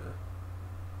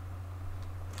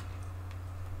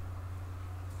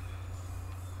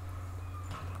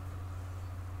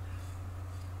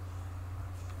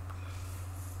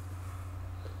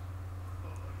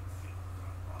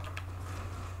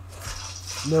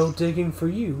 No digging for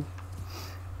you.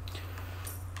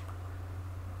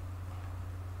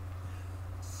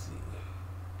 Let's see.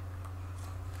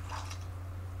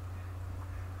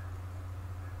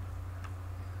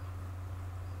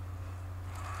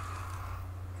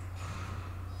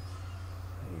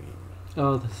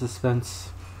 Oh, the suspense.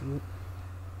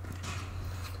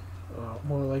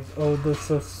 More like, oh, the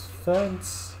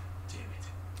suspense. Damn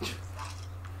it.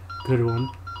 Good one.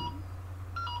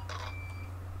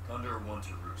 Condor 1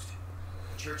 to roost.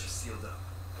 Church is sealed up.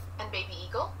 And Baby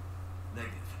Eagle?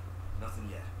 Negative. Nothing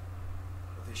yet.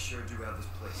 But they sure do have this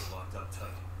place locked up tight.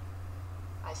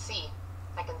 I see.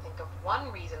 I can think of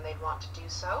one reason they'd want to do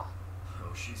so.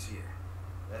 Oh, she's here.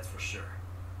 That's for sure.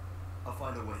 I'll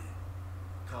find a way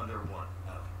in. Condor 1,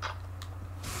 out.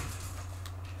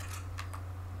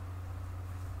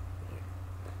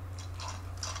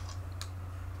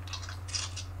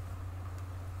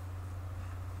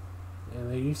 And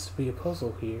there used to be a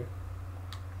puzzle here.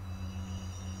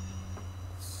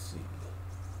 Let's see.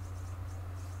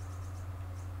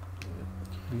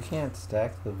 You can't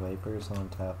stack the Vipers on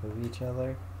top of each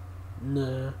other?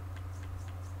 Nah.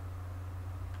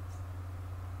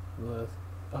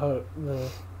 The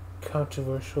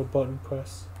controversial button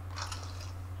press.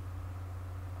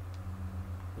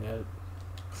 Yeah,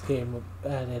 this game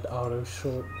added auto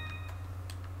short.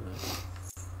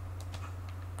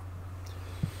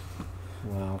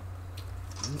 Wow.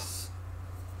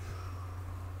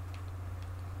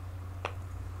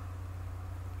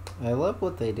 I love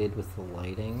what they did with the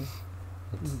lighting.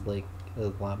 It's like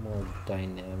a lot more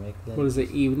dynamic than... What is it,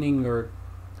 evening or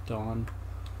dawn?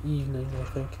 evening, I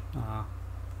think.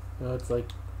 It's like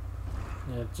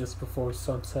just before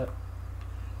sunset.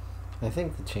 I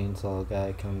think the chainsaw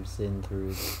guy comes in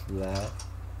through that.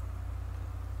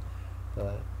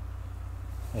 But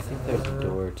I think there's a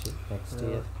door next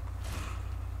to it.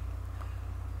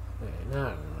 Now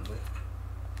I remember.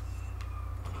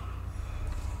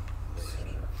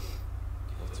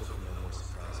 Let's hope no more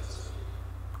surprises.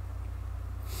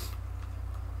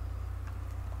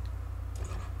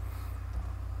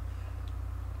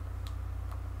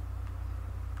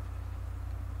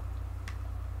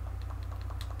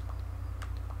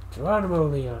 Geronimo,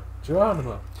 Leon.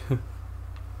 Geronimo.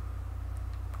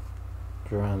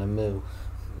 Geronimo.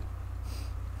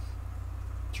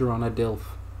 Gerona Dilf.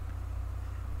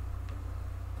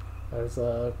 I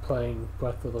was playing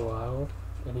Breath of the Wild,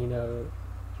 and you know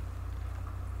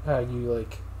how you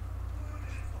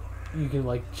can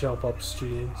like jump up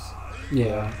streams.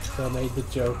 Yeah. So I made the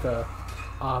joke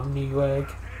Omni leg.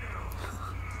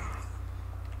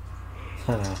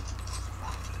 Huh.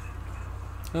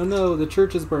 Oh no, the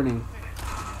church is burning.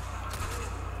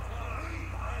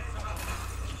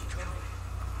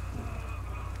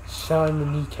 Shot in the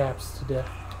kneecaps to death.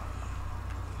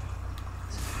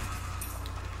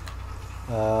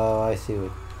 Oh, I see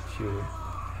what you.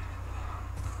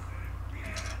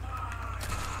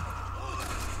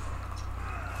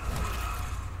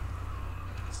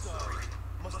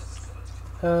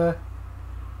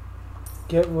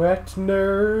 Get wrecked,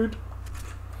 nerd.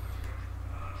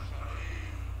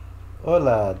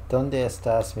 Hola, ¿dónde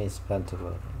estás mis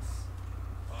pantalones?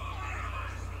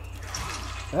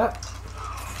 Ah.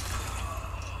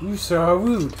 You sir are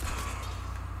rude.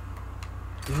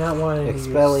 Do not want any of your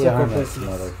civil Expelliarmus, business.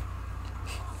 mother.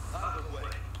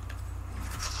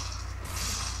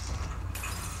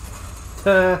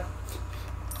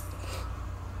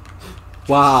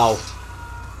 Wow.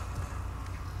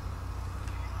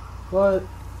 What?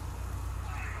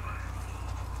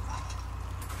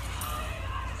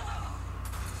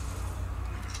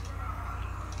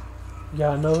 You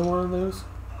got another one of those?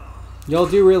 Y'all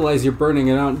do realize you're burning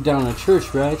it out down a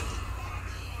church, right?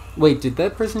 Wait, did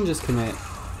that person just commit?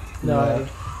 No, Yeah.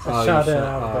 I Oh, shot you it shot-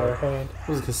 out of oh. their hand.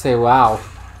 I was gonna say, wow.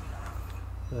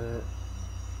 I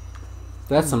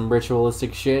That's some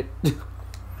ritualistic shit.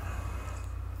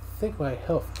 think my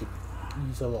health could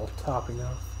use a little topping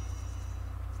off.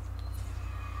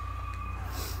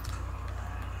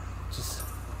 Just...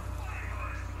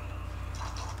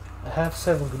 I have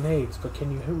 7 grenades, but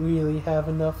can you really have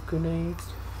enough grenades?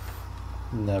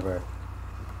 Never.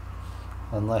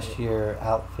 Unless your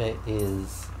outfit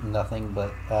is nothing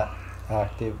but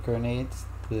active grenades.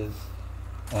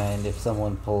 And if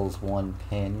someone pulls one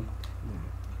pin,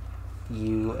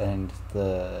 you and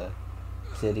the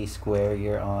city square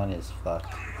you're on is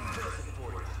fucked.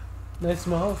 Nice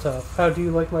Molotov. How do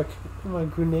you like my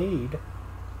grenade?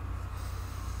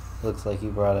 Looks like you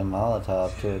brought a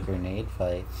Molotov to a grenade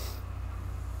fight.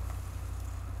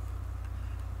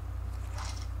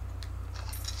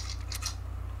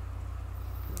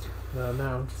 No,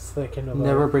 now I'm just thinking about...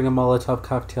 Never bring a Molotov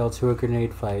cocktail to a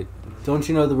grenade fight. Don't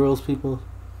you know the rules, people?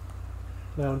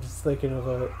 Now I'm just thinking of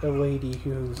a lady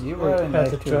who's You were an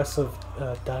had the actor. dress of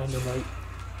dynamite.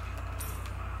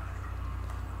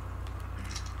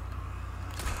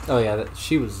 Oh yeah,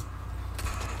 she was...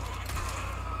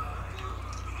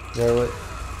 There was,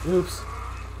 Oops.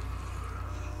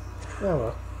 Oh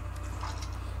well.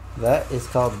 that is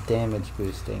called damage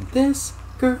boosting. This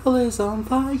girl is on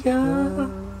fire. Uh,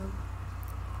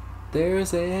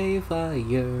 There's a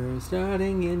fire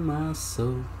starting in my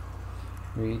soul.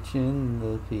 Reaching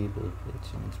the people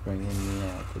kitchens, bringing me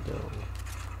out the door.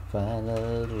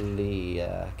 Finally,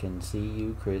 I can see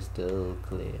you crystal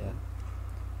clear.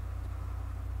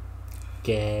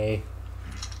 Gay.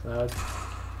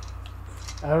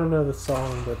 I don't know the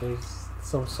song, but there's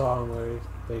some song where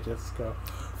they just go,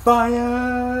 fire!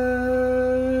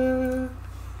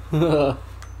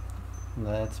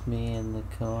 That's me in the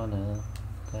corner.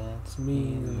 That's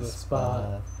me in the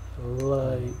spot.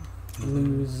 Like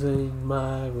losing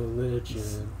my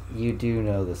religion. You do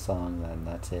know the song then,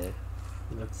 that's it.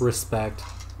 That's Respect.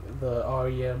 the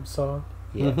REM song.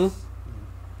 Yes. Mhm.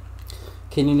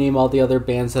 Can you name all the other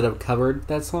bands that have covered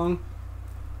that song?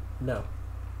 No.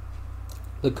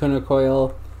 Lacuna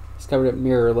Coil has covered it.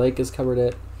 Mirror Lake has covered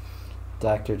it.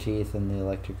 Dr. Teeth and the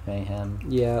Electric Mayhem.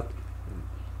 Yeah.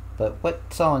 But what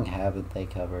song haven't they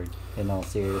covered, in all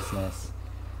seriousness?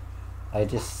 I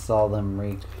just saw them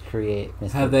recreate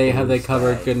Mr. Have they Blue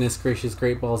covered Sky. Goodness Gracious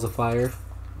Great Balls of Fire?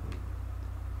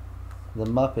 The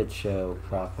Muppet Show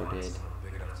proper did.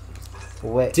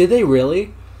 Wait, Did they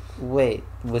really? wait,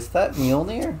 was that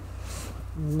Mjolnir?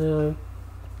 No,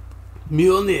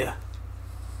 Mjolnir.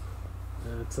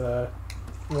 it's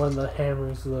one of the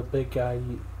hammers the big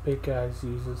guys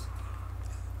uses.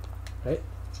 Right?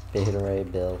 Beta Ray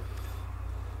Bill.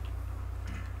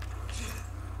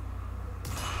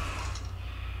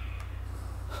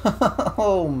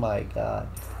 Oh my god.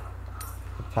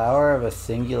 The power of a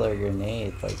singular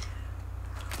grenade, like,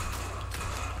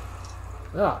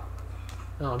 Ah,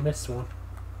 oh, I missed one.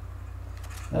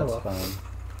 Oh, that's well. fine.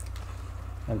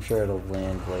 I'm sure it'll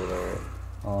land later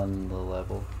on the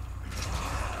level.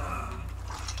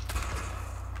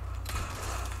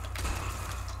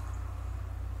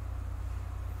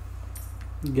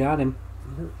 Got him.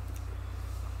 Mhm.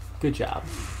 Good job.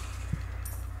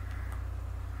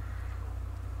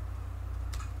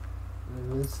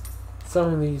 And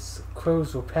some of these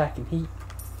crows were packing heat.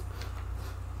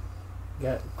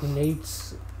 Got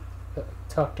grenades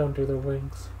tucked under their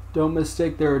wings. Don't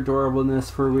mistake their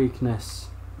adorableness for weakness.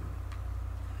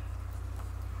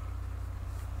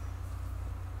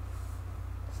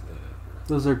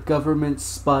 Those are government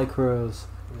spy crows.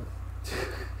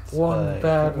 One Spy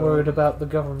bad crow. word about the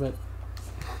government,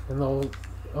 and they'll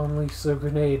unleash a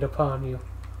grenade upon you.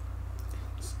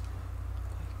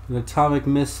 An atomic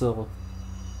missile.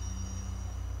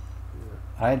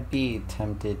 I'd be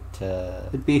tempted to...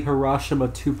 It'd be Hiroshima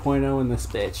 2.0 in this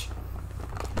bitch.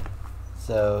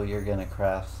 So you're gonna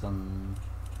craft some...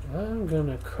 I'm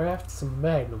gonna craft some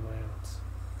magnum rounds.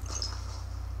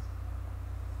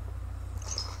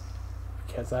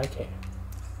 Because I can.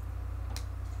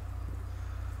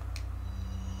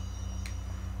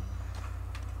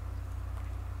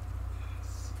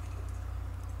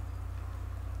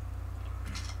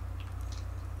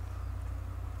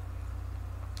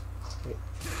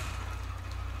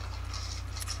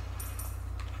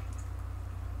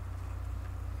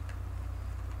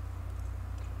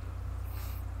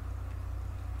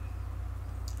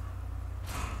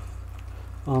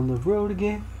 On the road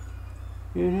again.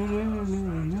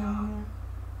 Nah.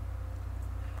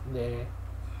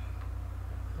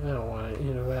 I don't want to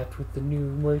interact with the new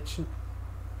merchant.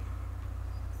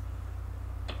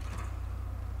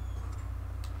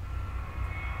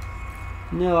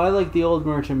 No, I like the old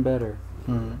merchant better.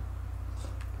 Hmm.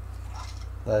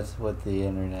 That's what the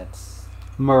internet's...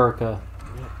 America.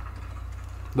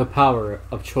 The power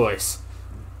of choice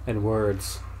and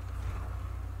words.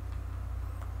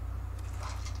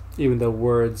 Even though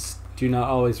words do not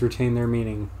always retain their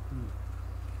meaning.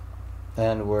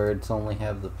 And words only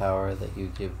have the power that you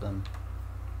give them.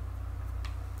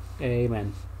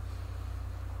 Amen.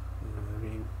 I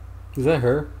mean, Is that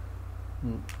her?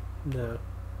 no.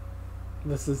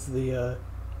 This is the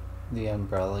The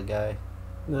umbrella guy.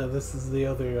 no, this is the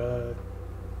other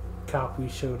cop we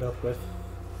showed up with.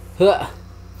 Huh.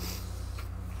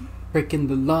 Breaking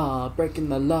the law, breaking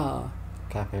the law.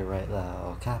 Copyright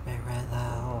law, copyright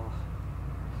law.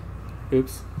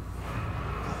 Oops.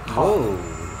 Whoa.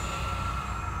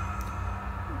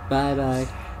 Bye bye.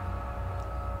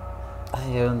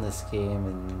 I own this game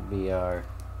in VR.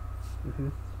 Mm-hmm.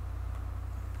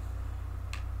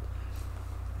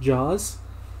 Jaws?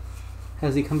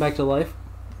 Has he come back to life?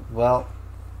 Well,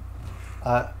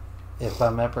 if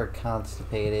I'm ever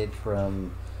constipated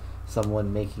from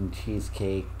someone making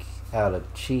cheesecake out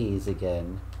of cheese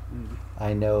again,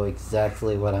 I know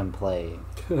exactly what I'm playing.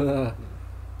 Dude,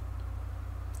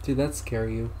 that scare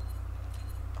you.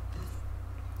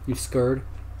 You scared?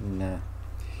 Nah.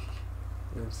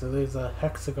 And so there's a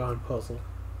hexagon puzzle,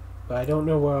 but I don't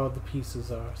know where all the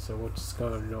pieces are, so we're just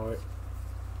gonna ignore it.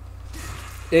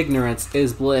 Ignorance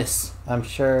is bliss. I'm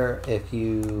sure if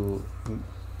you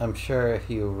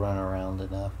run around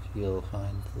enough, you'll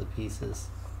find the pieces.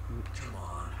 Come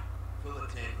on. Fill the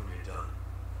tank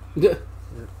when you're done.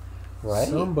 Right?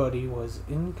 Somebody was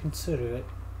inconsiderate.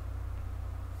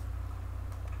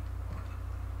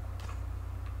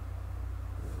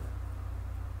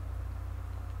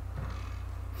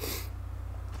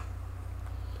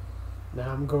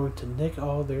 Now I'm going to nick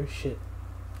all their shit.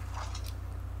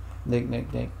 Nick,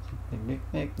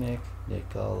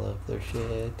 all of their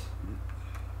shit.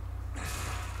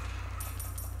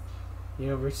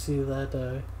 You ever see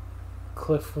that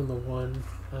clip from the one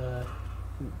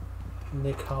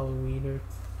Nick Halloween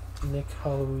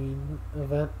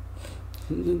event?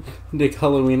 Nick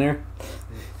Halloweener.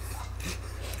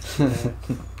 Yeah.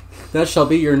 That shall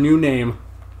be your new name.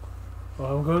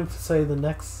 Well, I'm going to say the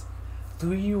next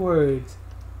 3 words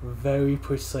very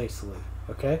precisely,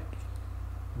 okay?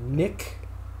 Nick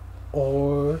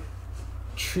or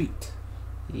treat,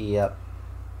 Yep.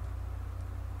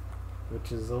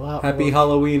 which is a lot Happy more...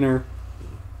 Halloweener.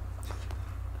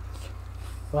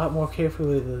 a lot more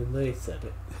carefully than they said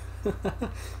it.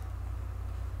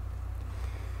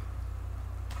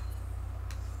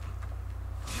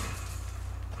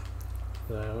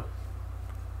 So,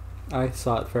 I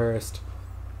saw it first.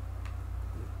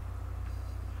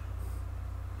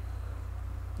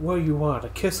 what do you want? A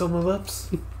kiss on the lips?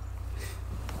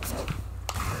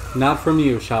 Not from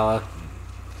you, Shala.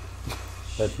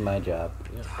 That's my job.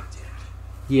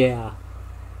 Yeah,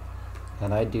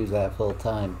 And I do that full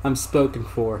time. I'm spoken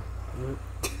for.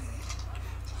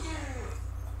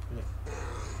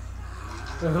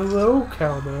 Hello,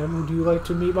 cowman. Would you like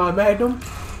to meet my magnum?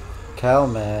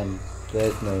 Cowman,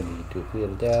 there's no need to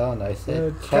feel down. I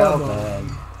said, Cowman.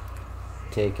 Cowman.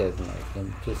 Take a knife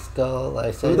and just skull.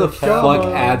 I said, Who the Cowman.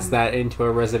 fuck adds that into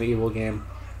a Resident Evil game?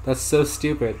 That's so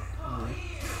stupid.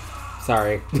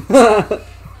 Sorry.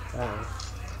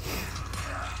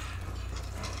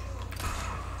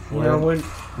 You know, when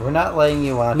We're not letting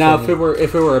you watch. Now, any-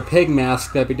 if it were a pig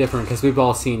mask, that'd be different because we've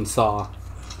all seen Saw.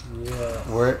 yeah,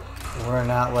 We're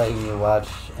not letting you watch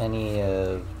any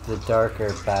of the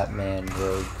darker Batman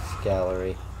rogues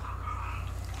gallery.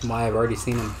 Why, I've already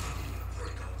seen him.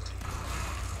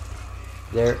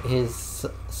 There is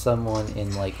someone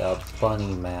in like a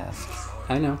bunny mask.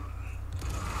 I know.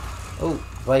 Oh,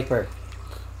 Viper.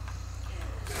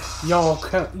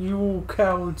 you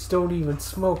cowards don't even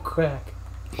smoke crack.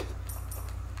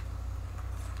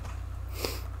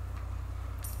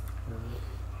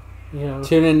 You know,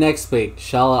 Tune in next week.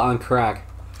 Shala on crack.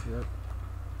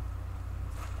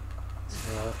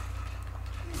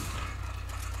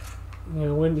 you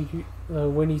know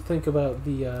when you think about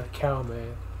the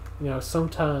cowman, you know,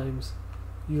 sometimes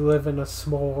you live in a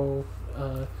small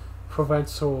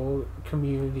provincial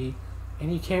community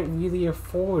and you can't really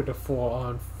afford a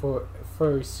full-on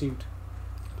fur suit.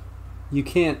 You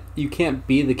can't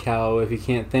be the cow if you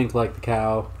can't think like the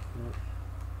cow.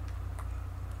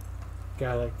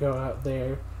 Gotta go out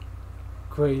there,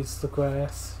 graze the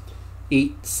grass.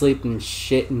 Eat, sleep, and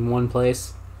shit in one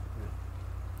place.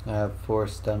 I have 4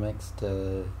 stomachs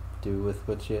to do with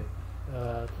what you.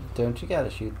 Don't you gotta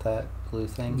shoot that blue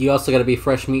thing? You also gotta be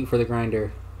fresh meat for the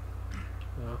grinder.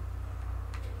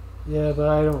 Yeah, but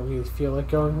I don't really feel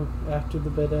like going after the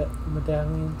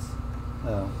medallions.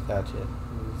 Oh, gotcha.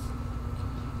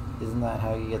 Isn't that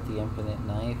how you get the infinite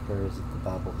knife, or is it the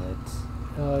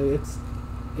bobbleheads?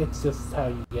 It's just how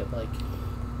you get like.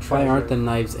 Why aren't the treasure.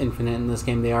 knives infinite in this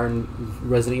game? They are in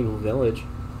Resident Evil Village.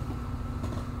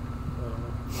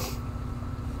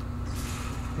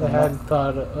 I hadn't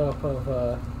thought up of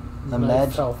knife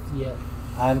Imagine- health yet.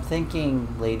 I'm thinking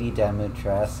Lady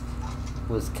Dimitrescu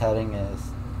was cutting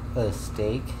a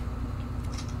steak,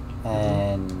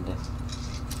 and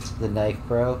the knife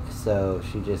broke, so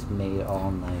she just made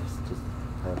all knives just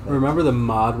perfect. Remember the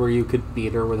mod where you could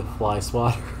beat her with a fly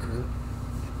swatter?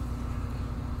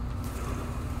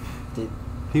 Did-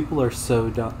 People are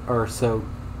so so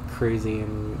crazy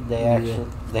and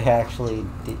They actually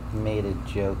made a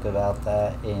joke about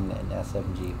that in an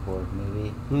SMG4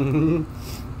 movie.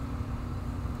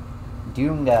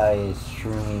 Doom Guy is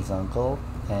Shroomi's uncle,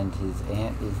 and his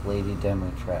aunt is Lady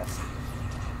Dimitrescu.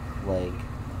 Like,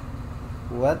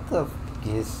 what the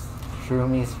is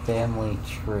Shroomi's family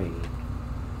tree?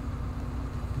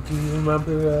 Do you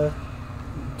remember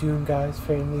Doom Guy's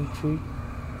family tree?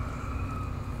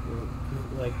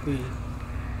 Like the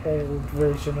old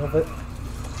version of it.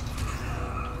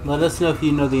 Let us know if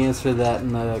you know the answer to that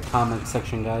in the comment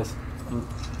section, guys.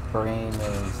 Brain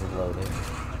is loaded.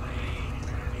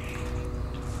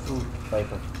 Ooh,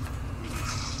 Viper.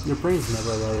 Your brain's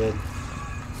never loaded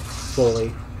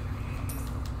fully.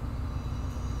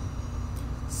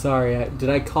 Sorry, did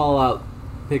I call out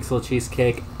Pixel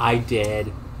Cheesecake? I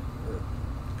did.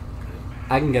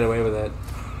 I can get away with it.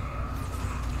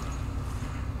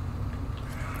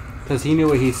 Because he knew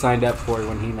what he signed up for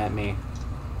when he met me.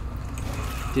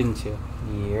 Didn't you?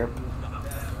 Yep.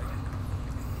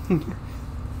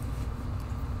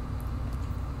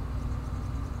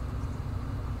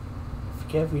 I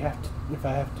forget if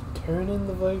I have to turn in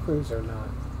the Vipers or not.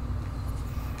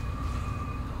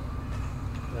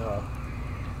 No.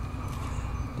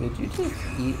 Did you just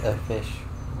eat a fish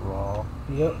raw?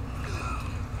 Yep.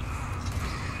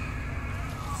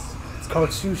 It's called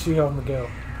sushi on the go.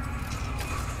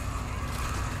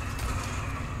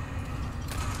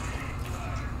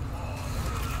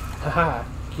 Haha,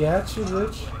 gotcha,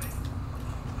 bitch.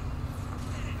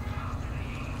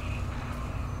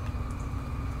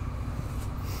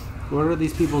 What are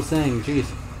these people saying? Jeez.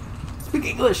 Speak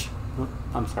English! Oh,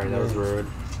 I'm sorry, that was rude.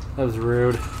 That was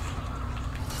rude.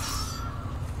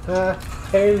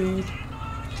 Harry.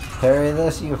 Parry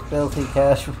this, you filthy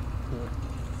cash.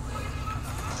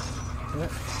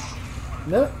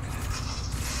 No.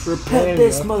 Repent There you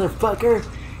this, go. motherfucker!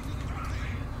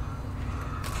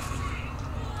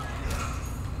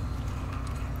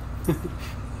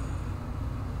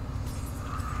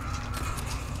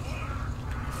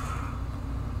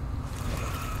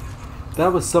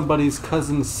 That was somebody's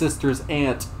cousin's sister's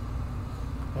aunt.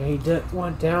 And he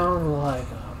went down like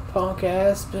a punk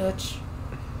ass bitch.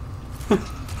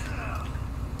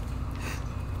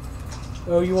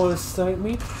 Oh, you want to snipe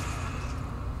me?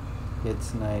 Get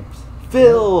sniped.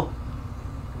 Phil!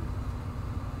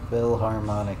 Bill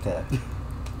Harmonica.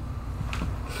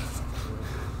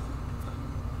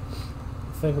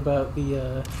 Think about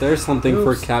the There's something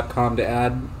for Oops. Capcom to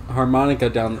add harmonica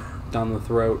down the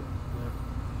throat.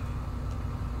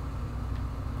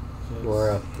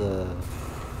 Or up the...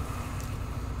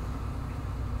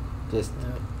 Just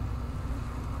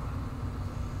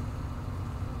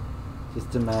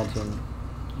imagine.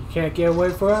 You can't get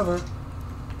away forever.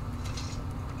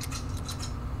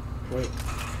 Wait.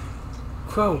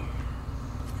 Crow.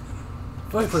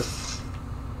 Viper.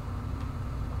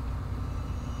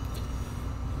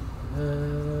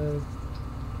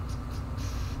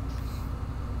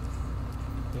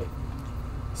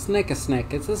 Snake a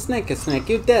snake. It's a snake a snake.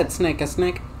 You dead, snake a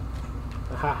snake.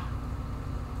 Aha.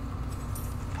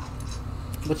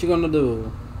 What you gonna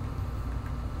do?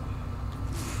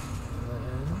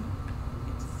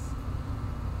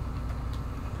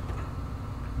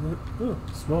 Ooh,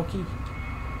 small key.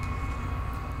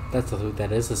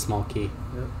 That is a small key.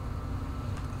 Yep.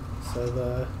 So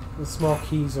the small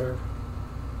keys are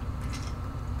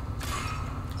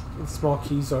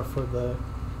for the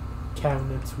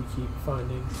cabinets we keep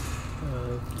finding.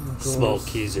 The Small doors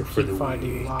keys are we for keep the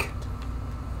finding weak. locked.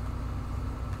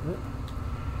 Yep.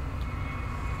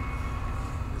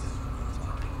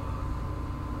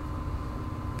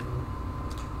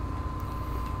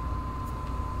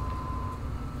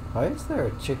 Why is there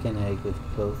a chicken egg with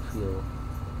boat fuel?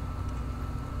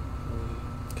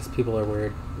 Because people are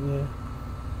weird. Yeah.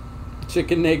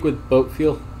 Chicken egg with boat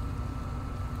fuel.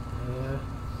 Yeah.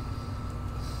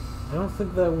 I don't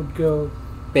think that would go.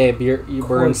 Babe, you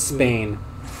were in Quite Spain.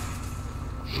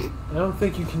 I don't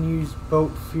think you can use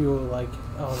boat fuel like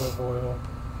olive oil.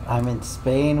 I'm in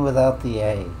Spain without the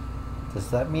A. Does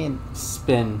that mean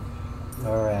Spin.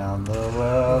 around the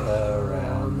world,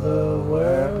 around the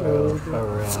world,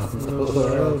 around the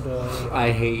world?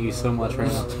 I hate you so much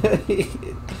right now.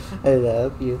 I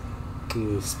love you.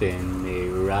 You spin me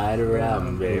right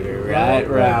around, baby, right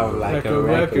round, like a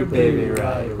record, baby,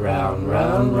 right round,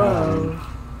 round, round.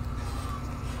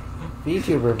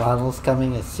 VTuber models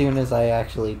coming as soon as I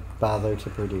actually bother to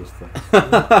produce them.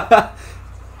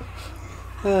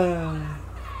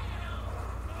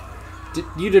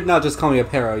 You did not just call me a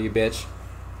pero, you bitch.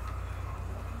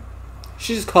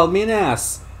 She just called me an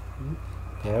ass.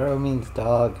 Pero means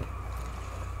dog.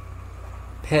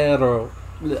 Pero.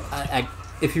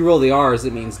 If you roll the R's,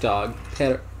 it means dog.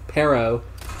 Pero,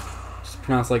 just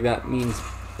pronounced like that, means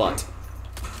butt.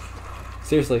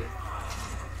 Seriously.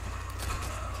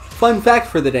 Fun fact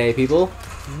for the day, people.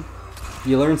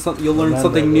 You'll learn something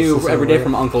Remember, new this is every a day rare-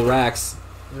 from Uncle Rex.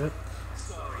 Yep.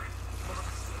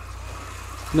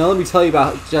 Now let me tell you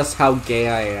about just how gay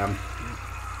I am.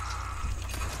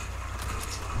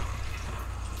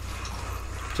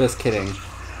 Just kidding.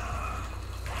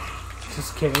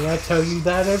 Just kidding. I tell you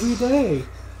that every day.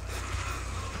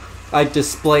 I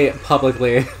display it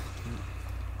publicly.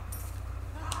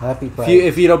 Happy Pride.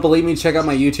 If you don't believe me, check out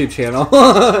my YouTube channel.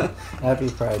 Happy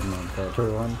Pride Month,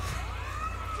 everyone.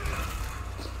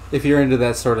 If you're into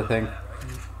that sort of thing.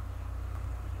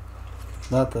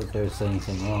 Not that there's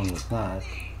anything wrong with that.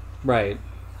 Right.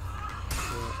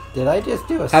 Did I just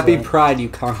do a Happy sign? Pride, you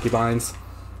concubines.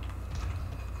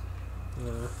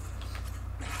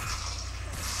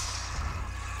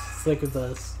 Think of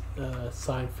the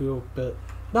Seinfeld bit.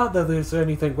 Not that there's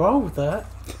anything wrong with that.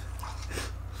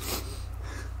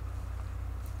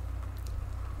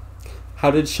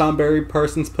 How did Sean Barry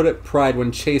Parsons put it? Pride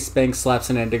when Chase Banks slaps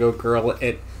an Indigo girl.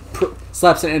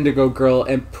 Slaps an Indigo girl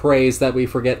and prays that we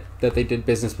forget that they did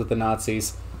business with the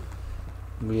Nazis.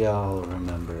 We all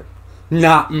remember.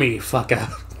 Not me,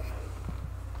 fucker.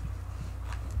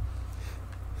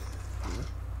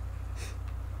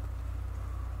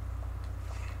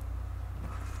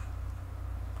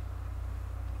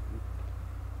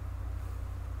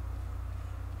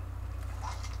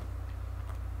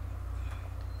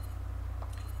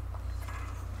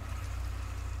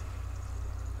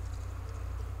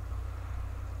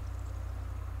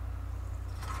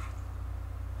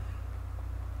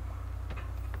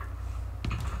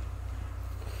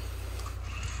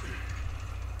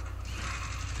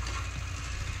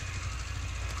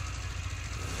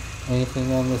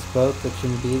 Anything on this boat that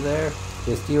shouldn't be there?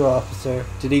 Just you, officer.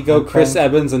 Did he go I'm Chris trying-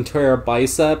 Evans and tear a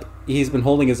bicep? He's been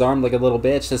holding his arm like a little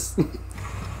bitch. Just...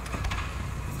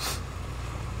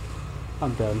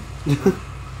 I'm done.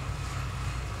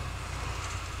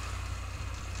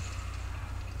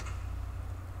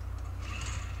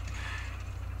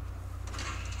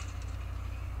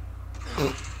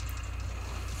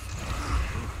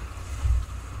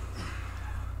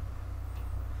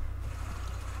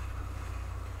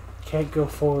 Can't go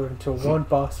forward until one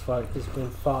boss fight has been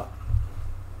fought.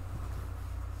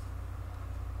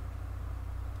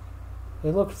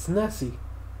 Hey look, it's Nessie.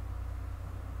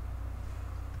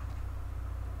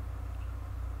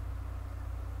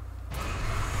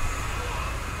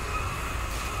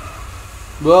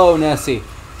 Whoa, Nessie.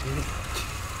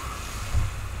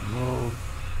 Whoa.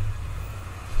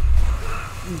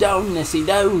 Down, Nessie,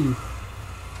 down.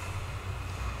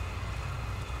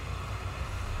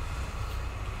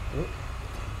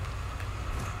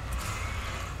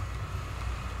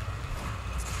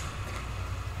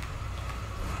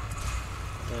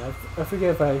 I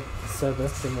forget if I said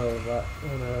this in our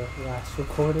last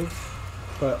recording,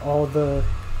 but all the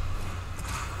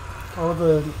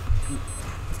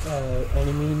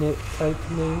enemy type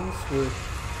names were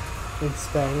in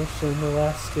Spanish in the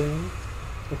last game,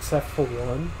 except for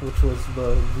one, which was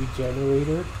the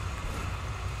Regenerator.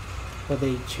 But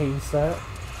they changed that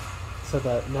so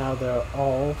that now they're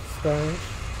all Spanish.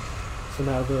 So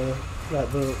now the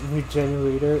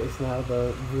Regenerator is now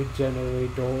the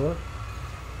Regenerador.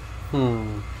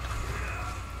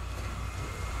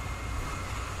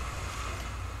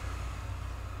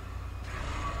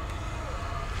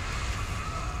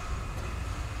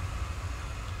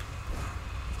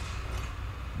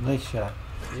 Nice shot.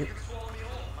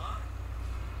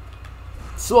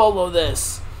 Swallow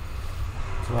this.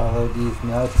 Swallow these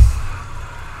nuts.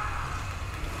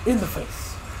 In the face.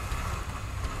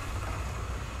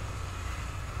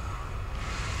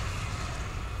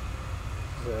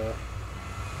 So,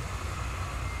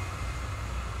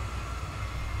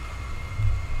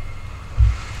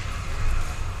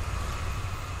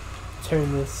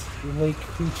 turn this lake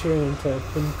creature into a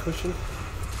pincushion.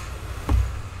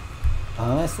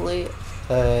 Honestly,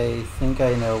 I think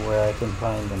I know where I can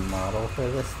find a model for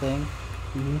this thing.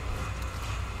 Mm-hmm.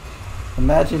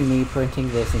 Imagine me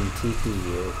printing this in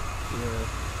TPU. Yeah.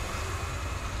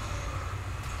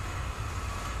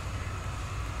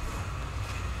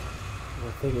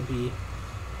 I think it'd be.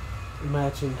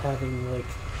 Imagine having like.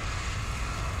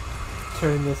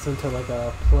 Turn this into like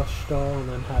a plush doll and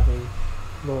then having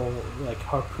little like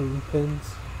harpoon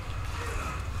pins.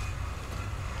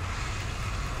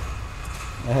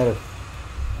 I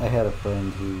had a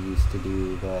friend who used to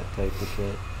do that type of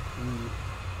shit.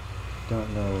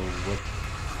 Don't know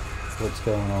what's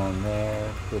going on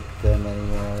there with them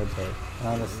anymore, but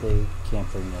honestly, can't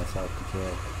bring myself to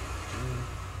kill.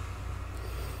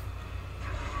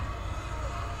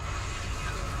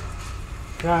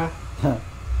 Ah.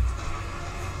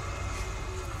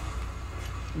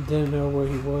 Didn't know where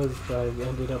he was, but I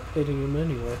ended up hitting him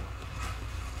anyway.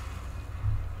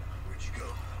 Where'd you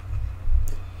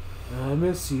go? I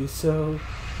miss you so.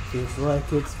 Feels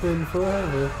like it's been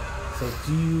forever since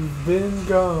you've been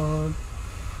gone.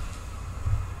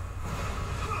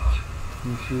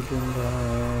 Since you've been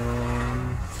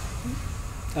gone.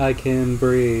 I can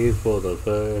breathe for the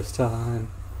first time.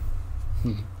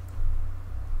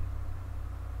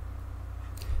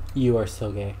 You are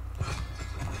so gay.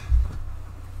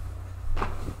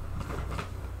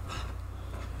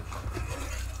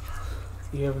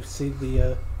 You ever see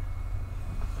the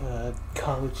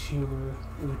College Humor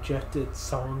rejected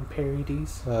song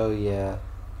parodies? Oh yeah.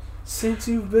 Since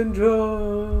you've been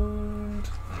drugged,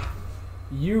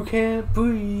 you can't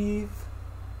breathe.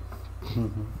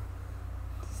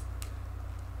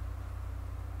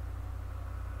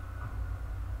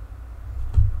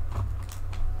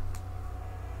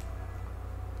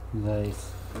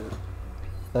 Nice.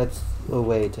 That's a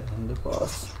way to end a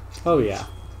boss. Oh yeah.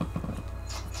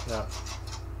 Yeah.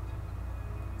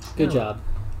 Good Yeah. job.